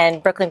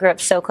 and Brooklyn grew up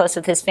so close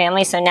with his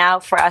family. So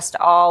now for us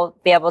to all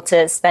be able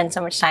to spend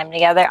so much time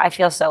together, I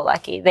feel so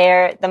lucky.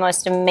 They're the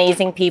most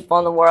amazing people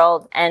in the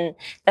world, and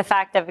the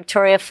fact that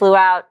Victoria flew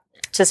out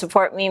to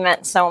support me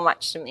meant so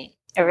much to me.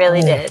 It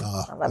really did.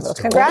 I love those.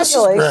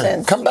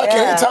 Congratulations. Come back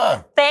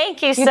anytime.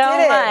 Thank you so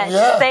much.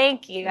 Yeah.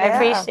 Thank you. I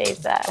appreciate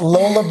that.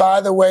 Lola, by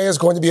the way, is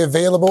going to be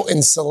available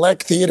in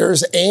select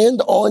theaters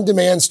and on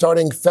demand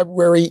starting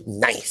February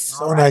 9th.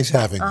 So nice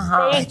having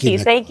you. Thank you.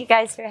 Thank you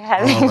guys for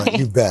having me.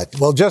 You bet.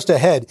 Well, just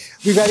ahead,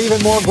 we've got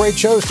even more great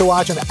shows to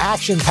watch: an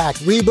action-packed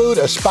reboot,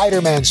 a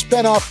Spider-Man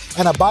spinoff,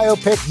 and a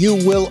biopic you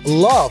will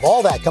love.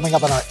 All that coming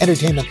up on our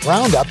Entertainment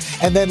Roundup.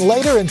 And then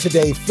later in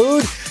Today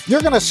Food,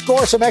 you're going to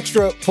score some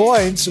extra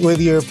points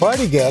with your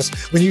party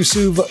guests when you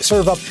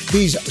serve up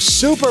these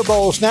Super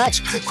Bowl snacks.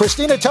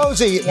 Christina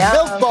Tosi,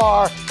 Milk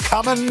Bar,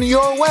 coming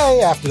your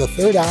way after the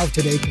third hour of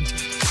Today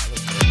continues.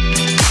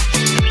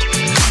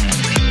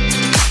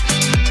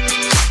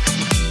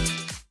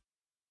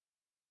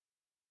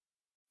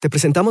 Te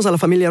presentamos a la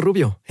familia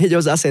Rubio.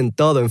 Ellos hacen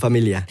todo en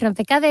familia.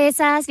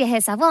 Rompecabezas,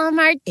 viajes a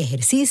Walmart,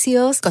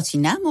 ejercicios,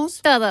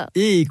 cocinamos, todo.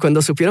 Y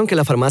cuando supieron que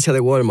la farmacia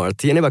de Walmart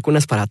tiene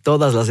vacunas para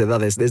todas las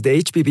edades, desde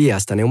HPV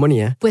hasta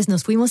neumonía, pues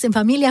nos fuimos en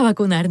familia a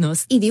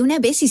vacunarnos. Y de una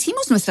vez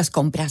hicimos nuestras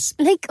compras.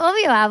 Like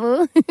obvio,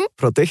 Abu.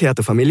 Protege a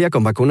tu familia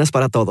con vacunas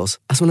para todos.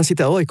 Haz una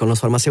cita hoy con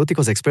los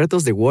farmacéuticos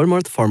expertos de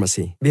Walmart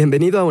Pharmacy.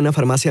 Bienvenido a una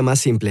farmacia más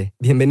simple.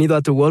 Bienvenido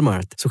a tu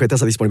Walmart.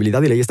 Sujetas a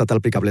disponibilidad y ley estatal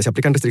aplicable. Se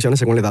aplican restricciones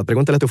según la edad.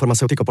 Pregúntale a tu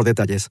farmacéutico por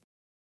detalles.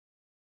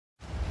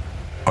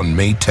 On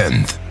May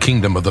 10th,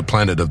 Kingdom of the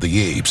Planet of the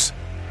Apes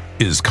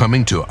is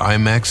coming to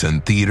IMAX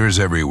and theaters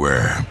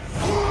everywhere.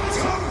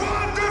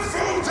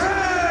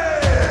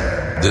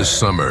 This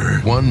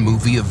summer, one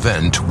movie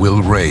event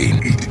will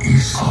reign. It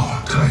is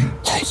our time.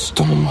 They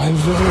stole my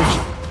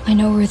village. I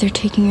know where they're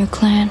taking your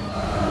clan.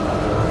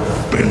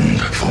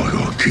 Bend for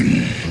your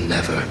king.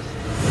 Never.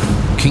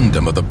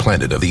 Kingdom of the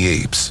Planet of the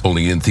Apes.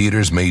 Only in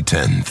theaters May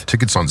 10th.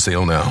 Tickets on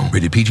sale now.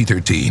 Rated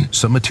PG-13.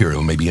 Some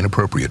material may be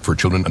inappropriate for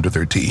children under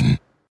 13.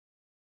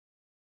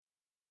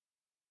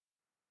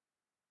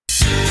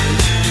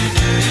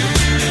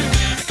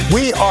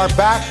 We are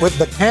back with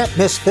the can't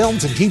miss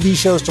films and TV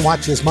shows to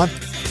watch this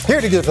month. Here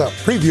to give a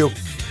preview,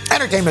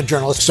 entertainment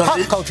journalist, pop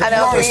culture. I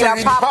know, we eat our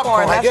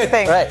popcorn. That's the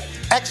thing. Right.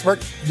 Expert.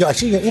 I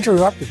see you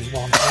interrupted me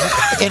while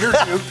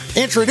I'm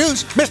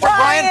introduce Mr.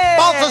 Brian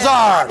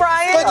Balthazar.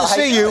 Brian. Good to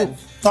see you.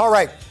 All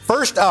right.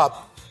 First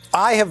up,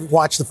 I have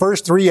watched the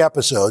first 3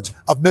 episodes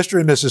of Mr.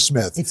 and Mrs.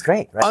 Smith. It's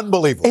great, right?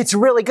 Unbelievable. It's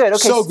really good.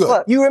 Okay, so good.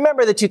 Look, you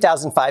remember the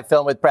 2005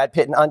 film with Brad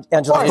Pitt and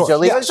Angelina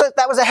Jolie? Yes.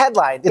 That was a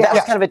headline. That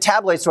was kind of a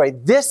tabloid story.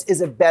 This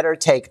is a better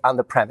take on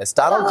the premise.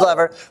 Donald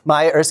Glover,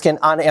 Maya Erskine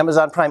on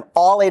Amazon Prime,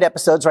 all 8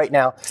 episodes right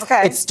now.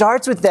 Okay. It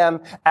starts with them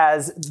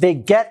as they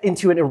get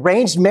into an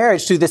arranged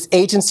marriage through this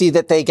agency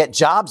that they get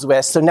jobs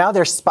with. So now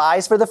they're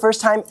spies for the first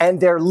time and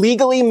they're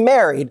legally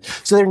married.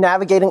 So they're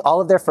navigating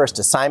all of their first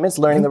assignments,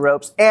 learning the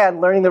ropes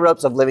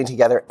of living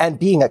together and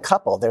being a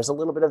couple. There's a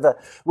little bit of the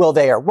will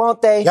they or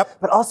won't they,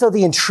 but also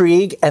the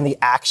intrigue and the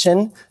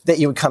action that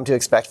you would come to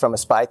expect from a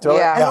spy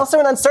thriller. And also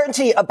an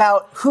uncertainty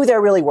about who they're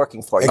really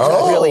working for. Exactly. You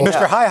don't really know.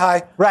 Mr.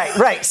 Hi-Hi.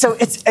 Right. So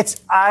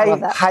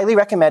I highly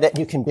recommend it.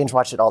 You can binge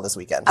watch it all this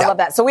weekend. I love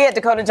that. So we had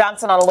Dakota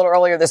Johnson on a little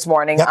earlier this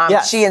morning.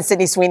 She and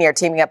Sydney Sweeney are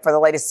teaming up for the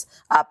latest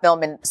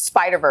film in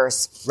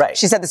Spider-Verse. Right.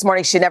 She said this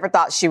morning she never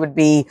thought she would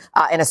be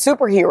in a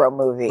superhero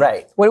movie.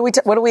 Right. What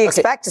do we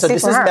expect to see from her?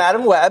 So this is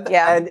Madam Web,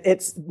 and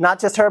it's not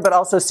just her, but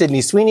also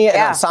Sydney Sweeney, an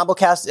ensemble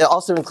cast,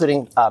 also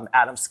including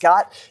Adam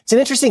Scott. It's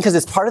interesting because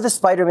it's part of the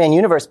Spider-Man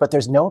universe, but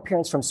there's no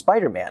appearance from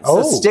Spider-Man.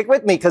 So stick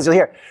with me because you'll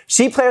hear.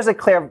 She plays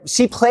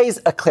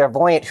a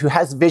clairvoyant who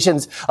has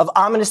visions of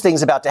ominous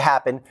things about to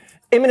happen,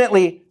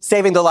 imminently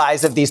saving the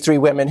lives of these 3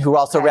 women who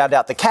also round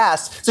out the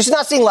cast. So she's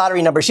not seeing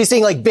lottery numbers. She's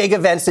seeing like big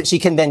events that she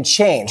can then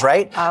change,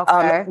 right?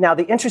 Okay. Now,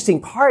 the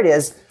interesting part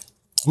is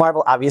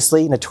Marvel,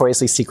 obviously,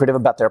 notoriously secretive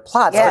about their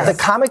plots. Yes. But the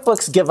comic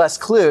books give us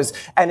clues,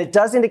 and it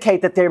does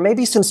indicate that there may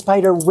be some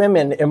Spider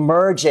Women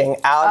emerging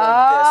out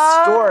of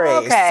this story.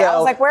 Okay. So, I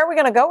was like, where are we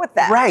going to go with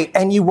that? Right.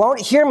 And you won't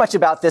hear much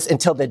about this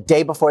until the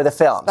day before the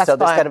film. That's so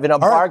there's fine. kind of an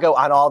embargo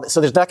on all this.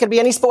 So there's not going to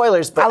be any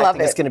spoilers, but I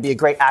think it's going to be a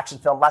great action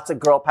film. Lots of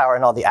girl power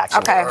and all the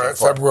action. Okay. All right.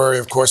 February,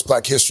 of course,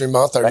 Black History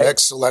Month. Our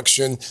next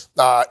selection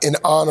in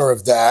honor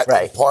of that.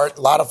 Right.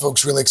 A lot of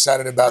folks really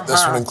excited about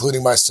this one,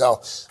 including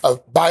myself. A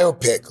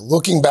biopic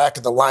looking back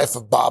at the life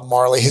of Bob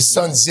Marley, his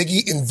son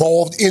Ziggy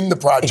involved in the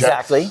project.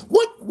 Exactly.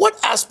 What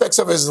aspects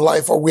of his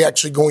life are we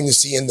actually going to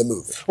see in the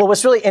movie? Well,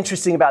 what's really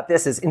interesting about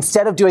this is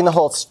instead of doing the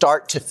whole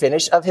start to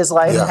finish of his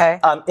life,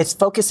 it's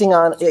focusing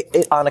on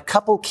a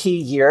couple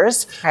key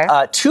years,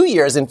 2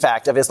 years, in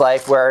fact, of his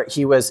life where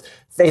he was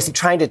basically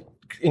trying to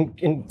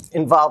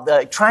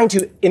trying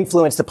to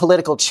influence the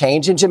political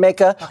change in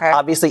Jamaica.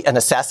 Obviously, an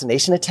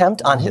assassination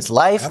attempt on his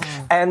life.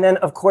 And then,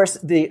 of course,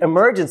 the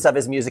emergence of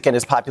his music and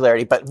his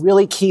popularity, but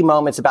really key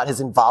moments about his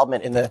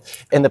involvement in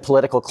the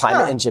political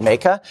climate in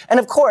Jamaica. And,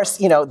 of course,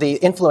 the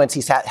influence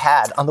he's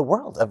had on the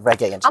world of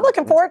reggae and Jamaica. I'm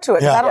looking forward to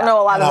it. I don't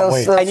know a lot of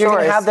those And you're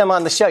going to have them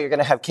on the show. You're going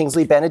to have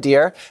Kingsley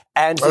Ben-Adir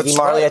and Ziggy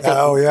Marley, I think,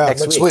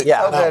 next week.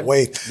 I cannot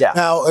wait.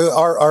 Now,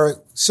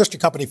 our sister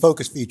company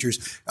Focus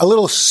features a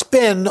little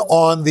spin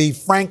on the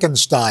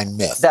Frankenstein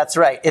myth. That's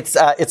right.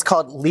 It's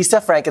called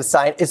Lisa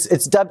Frankenstein.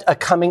 It's dubbed a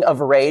coming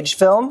of age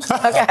film.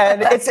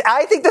 And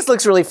I think this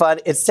looks really fun.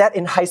 It's set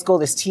in high school.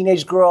 This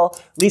teenage girl,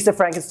 Lisa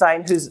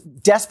Frankenstein, who's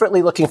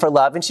desperately looking for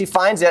love, and she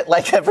finds it,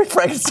 like every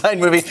Frankenstein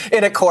movie,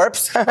 in a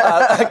corpse.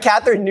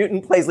 Catherine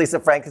Newton plays Lisa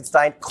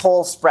Frankenstein.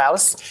 Cole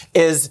Sprouse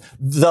is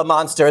the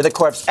monster, the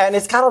corpse, and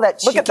it's kind of that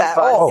cheeky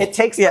fun. It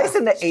takes place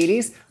in the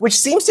 80s, which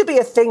seems to be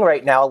a thing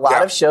right now. A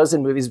lot of shows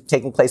and movies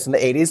taking place in the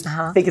 80s.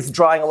 I think it's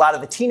drawing a lot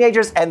of the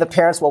teenagers, and the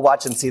parents will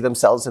watch and see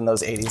themselves in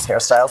those 80s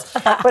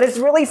hairstyles. But it's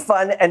really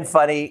fun and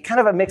funny, kind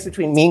of a mix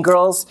between Mean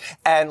Girls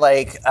and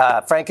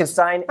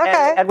Frankenstein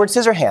and Edward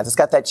Scissorhands. It's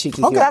got that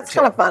cheeky humor. That's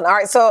kind of fun. All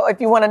right, so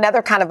if you want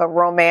another kind of a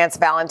romance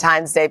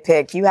Valentine's Day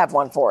pick, you have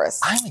one for us.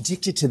 I'm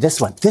addicted to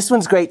this one. This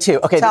one's great too.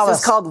 Okay, this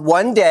is called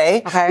One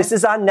Day. This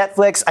is on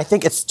Netflix. I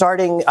think it's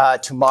starting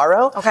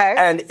tomorrow.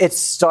 And it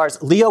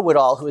stars Leo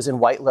Woodall, who is in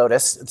White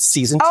Lotus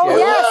season 2. Oh,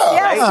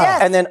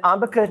 yes. And then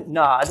Ambika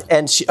Maud,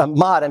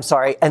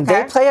 and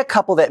they play a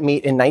couple that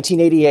meet in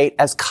 1988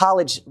 as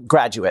college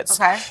graduates.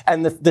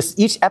 And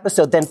each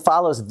episode then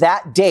follows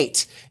that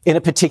date in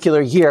a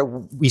particular year.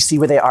 We see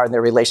where they are in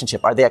their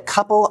relationship. Are they a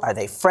couple? Are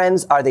they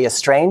friends? Are they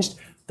estranged?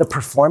 The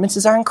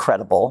performances are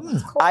incredible.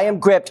 I am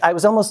gripped. I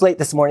was almost late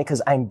this morning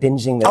because I'm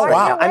binging this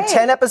right now. I'm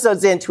 10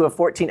 episodes into a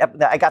 14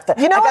 episode. I got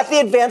the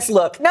advanced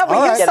look. No,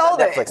 but you sold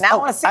it. Now I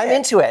want to see I'm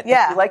into it.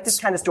 Yeah. If you like this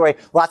kind of story,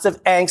 lots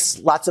of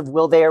angst, lots of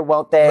will they or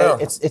won't they. Yeah.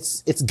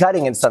 It's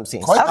gutting in some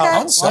scenes.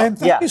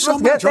 Thank you so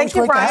much. Thank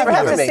you, Brian.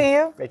 Great to see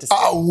you. Great to see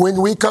you.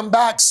 When we come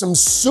back, some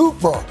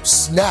super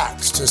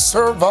snacks to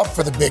serve up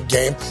for the big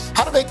game.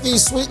 How to make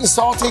these sweet and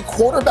salty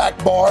quarterback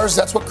bars.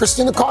 That's what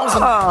Christina calls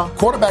them.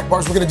 Quarterback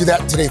bars. We're going to do that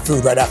in Today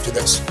Food right after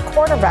this.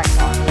 Quarterback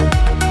bar.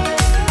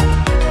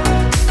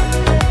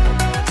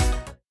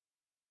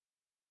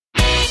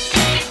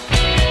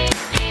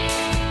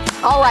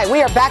 All All right,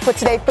 we are back with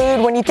Today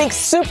Food. When you think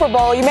Super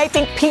Bowl, you may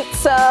think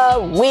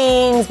pizza,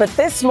 wings, but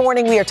this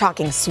morning we are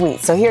talking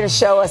sweets. So here to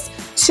show us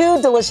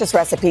 2 delicious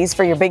recipes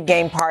for your big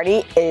game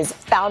party is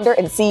founder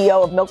and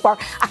CEO of Milk Bar.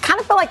 I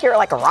kind of feel like you're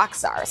like a rock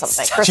star or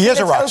something. She is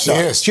a rock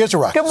star. She is a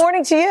rock star. Good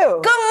morning to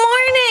you. Good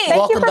morning.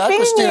 Thank you for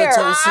being here.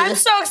 I'm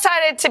so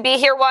excited to be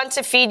here, 1,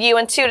 to feed you,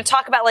 and 2, to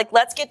talk about,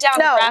 let's get down to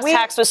brass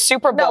tacks with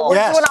Super Bowl.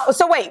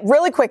 So wait,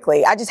 really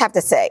quickly, I just have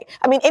to say,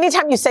 I mean,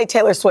 anytime you say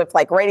Taylor Swift,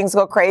 like ratings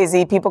go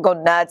crazy, people go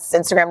nuts,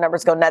 Instagram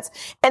numbers go nuts.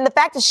 And the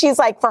fact that she's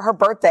like, for her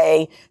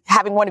birthday,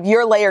 having one of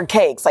your layered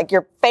cakes, like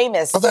your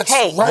famous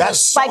cake. right.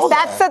 That's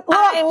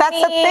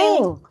the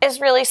thing. It's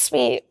really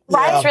sweet.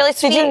 Right? Yeah. It's really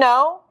sweet. Did you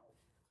know?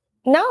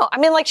 No, I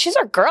mean, like, she's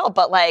our girl,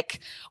 but like,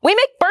 we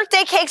make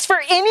birthday cakes for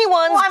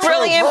anyone's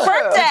brilliant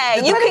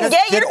birthday. You can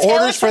get your Taylor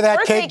orders for that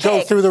birthday cake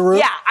go through the roof?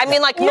 Yeah, I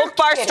mean, like,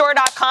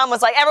 milkbarstore.com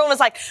was like, everyone was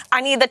like,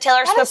 I need the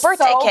Taylor Swift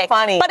birthday cake.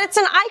 Funny. But it's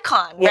an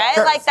icon, right?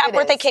 Sure. Like that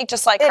birthday cake,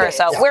 just like her.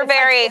 So we're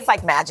very. It's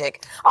like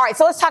magic. All right,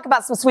 so let's talk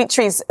about some sweet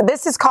treats.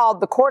 This is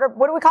called the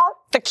what do we call it?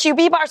 The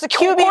QB bars, the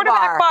QB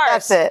quarterback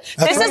bars. That's it.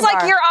 This is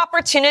like your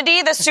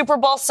opportunity, the Super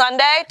Bowl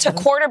Sunday, to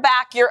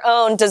quarterback your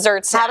own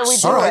dessert snack. How do we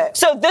do it?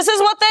 So this is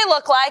what they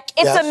look like.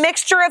 It's a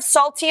mixture of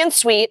salty and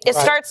sweet. It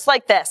starts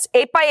like this: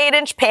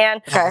 8x8-inch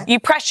pan. Okay. You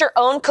press your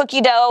own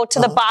cookie dough to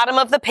the bottom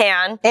of the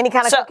pan. Any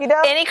kind of cookie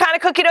dough? Any kind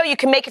of cookie dough. You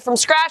can make it from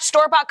scratch,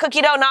 store-bought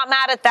cookie dough. Not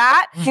mad at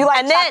that. Do you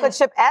like chocolate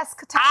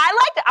chip-esque? I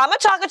like it. I'm a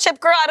chocolate chip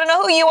girl. I don't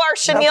know who you are,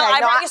 Chanel. I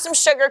brought you some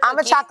sugar cookies. I'm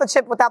a chocolate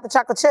chip without the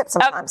chocolate chip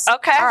sometimes.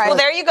 Okay. All right. Well,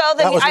 there you go.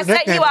 Then I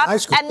set you up.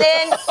 And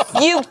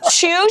then you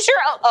choose your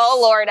own. Oh,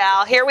 Lord,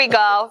 Al. Here we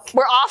go.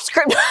 We're off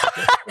script.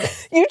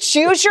 You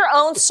choose your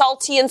own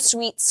salty and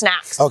sweet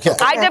snacks. Okay.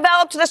 I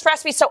developed this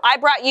recipe, so I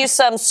brought you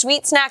some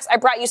sweet snacks. I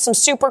brought you some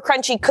super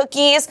crunchy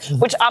cookies,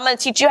 which I'm going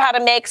to teach you how to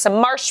make, some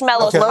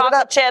marshmallows,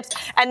 chocolate chips,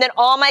 and then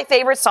all my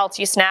favorite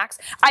salty snacks.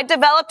 I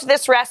developed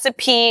this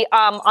recipe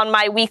on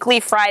my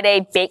weekly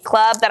Friday Bake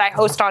Club that I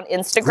host on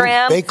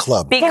Instagram. Bake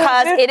Club.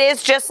 Because it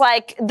is just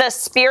like the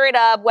spirit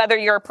of whether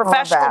you're a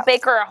professional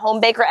baker or a home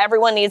baker,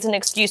 everyone needs an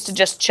excuse to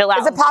just chill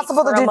out. Is it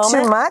possible to do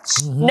too much?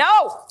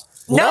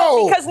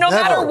 No, because no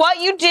matter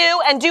what you do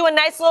and do a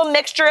nice little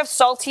mixture of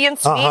salty and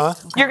sweet,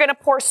 you're going to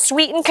pour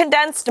sweetened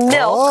condensed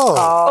milk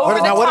over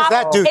the top. What does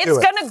that do to it? It's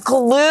going to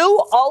glue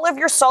all of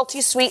your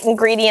salty sweet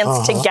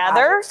ingredients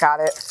together. Got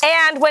it.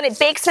 And when it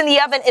bakes in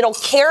the oven, it'll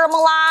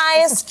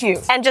caramelize. This is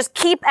cute. And just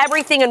keep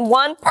everything in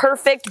one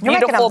perfect,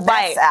 beautiful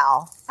bite.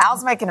 Al.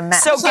 Al's making a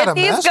mess. So get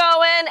these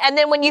going, and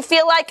then when you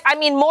feel like, I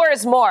mean, more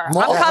is more.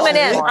 I'm coming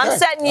in. I'm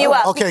setting you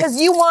up. Because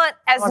you want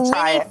as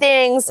many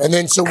things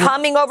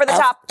coming over the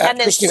top, and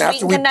then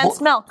sweet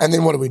condensed milk. And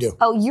then what do we do?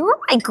 Oh, you were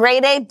my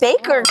grade A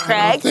baker,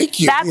 Craig. Thank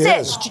you. That's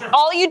it.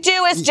 All you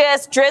do is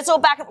just drizzle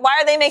back. Why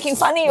are they making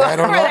fun of you? I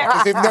don't know,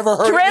 because they've never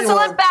heard Drizzle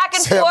it back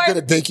and forth. I'm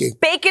good at baking.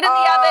 Bake it in the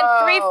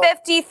oven,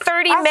 350,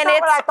 30 minutes. That's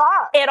not what I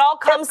thought. It all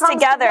comes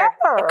together.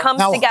 It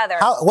comes together.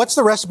 What's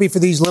the recipe for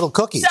these little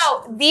cookies?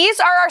 So these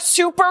are our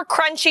super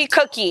crunchy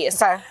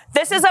cookies.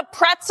 This is a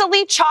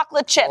pretzel-y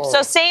chocolate chip.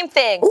 So same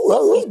thing. I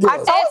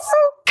told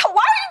you. Why are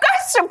you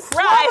guys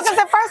surprised? Well, because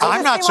at first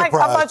I'm not it seemed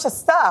like a bunch of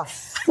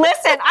stuff.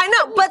 Listen, I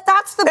know, but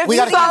that's the We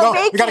gotta keep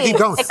going. We gotta keep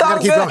going. It goes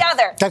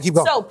together. Gotta keep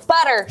going. So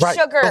butter,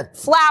 sugar,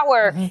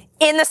 flour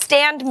in the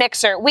stand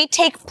mixer. We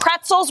take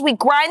pretzels, we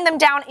grind them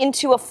down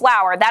into a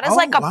flour. That is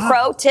like a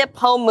pro tip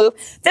home move.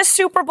 This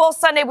Super Bowl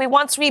Sunday, we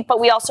want sweet,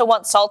 but we also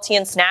want salty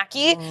and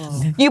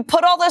snacky. You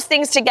put all those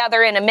things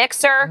together in a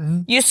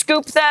mixer. You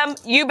scoop them,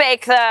 you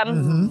bake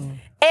them.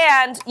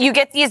 And you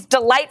get these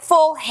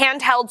delightful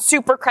handheld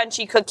super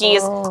crunchy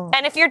cookies.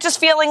 And if you're just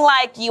feeling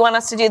like you want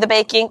us to do the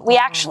baking, we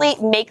actually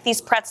make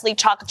these pretzel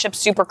chocolate chip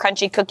super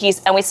crunchy cookies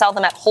and we sell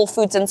them at Whole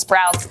Foods and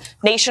Sprouts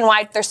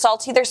nationwide. They're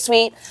salty, they're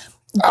sweet.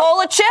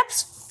 Bowl of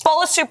chips,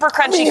 bowl of super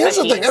crunchy here's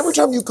cookies. the thing. Every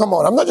time you come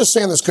on, I'm not just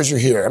saying this because you're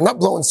here. I'm not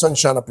blowing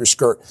sunshine up your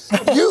skirt.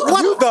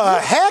 What the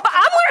heck? But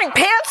I'm wearing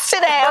pants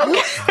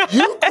today.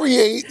 You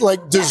create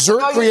like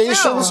dessert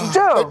creations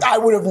that I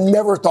would have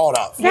never thought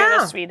of. You're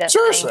the sweetest.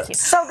 Seriously. Thank you.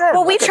 So good.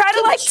 Well, we try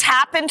to like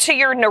tap into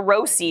your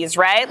neuroses,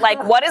 right?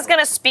 Like what is going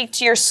to speak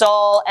to your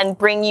soul and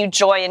bring you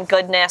joy and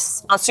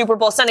goodness on Super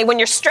Bowl Sunday when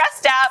you're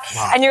stressed out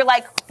and you're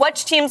like,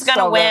 which team's going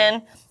to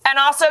win? And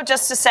also,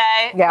 just to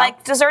say,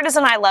 like, dessert is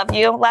an I love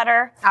you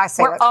letter. I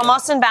say We're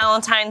almost in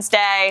Valentine's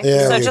Day.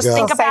 Yeah, so just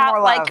think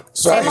about, like,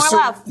 say more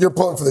love. You're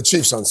pulling for the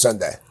Chiefs on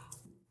Sunday.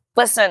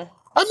 Listen.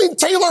 I mean,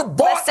 Taylor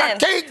bought a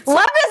cake.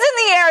 Love is in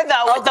the air,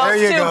 though, with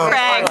those two,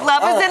 Craig.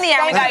 Love is in the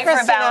air. We got you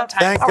for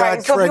Valentine's. Thank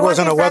God Craig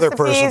wasn't a weather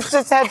person.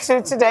 Just head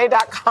to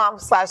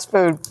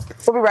today.com/food.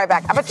 We'll be right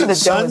back. I bet you the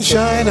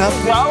sunshine up.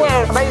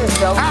 I bet you the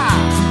dough.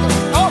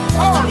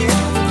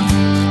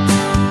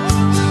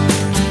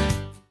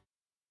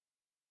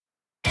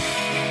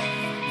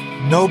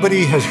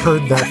 Nobody has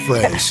heard that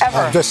phrase. Ever.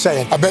 I'm just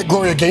saying. I bet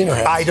Gloria Gaynor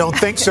has. I don't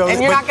think so.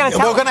 And you're not going to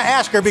tell We're going to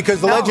ask her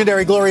because the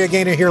legendary Gloria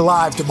Gaynor here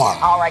live tomorrow.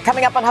 All right,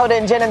 coming up on Hoda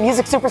and Jenna,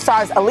 music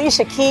superstars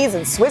Alicia Keys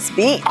and Swiss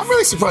Beats. I'm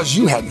really surprised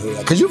you hadn't heard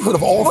that because you've heard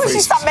of all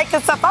phrases. Stop making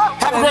stuff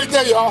up. Have a great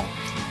day, y'all.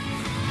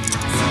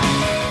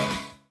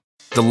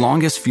 The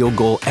longest field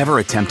goal ever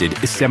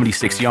attempted is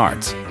 76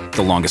 yards.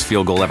 The longest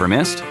field goal ever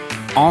missed?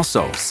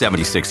 Also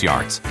 76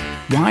 yards.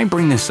 Why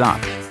bring this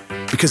up?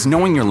 Because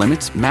knowing your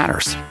limits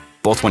matters,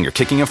 both when you're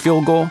kicking a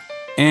field goal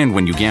and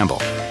when you gamble.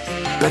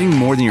 Betting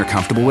more than you're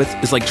comfortable with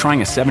is like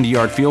trying a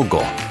 70-yard field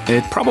goal.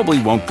 It probably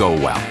won't go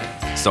well.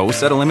 So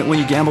set a limit when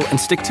you gamble and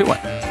stick to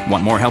it.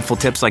 Want more helpful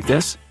tips like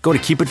this? Go to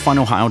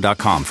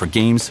keepitfunohio.com for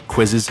games,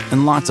 quizzes,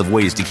 and lots of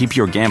ways to keep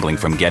your gambling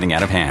from getting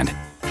out of hand.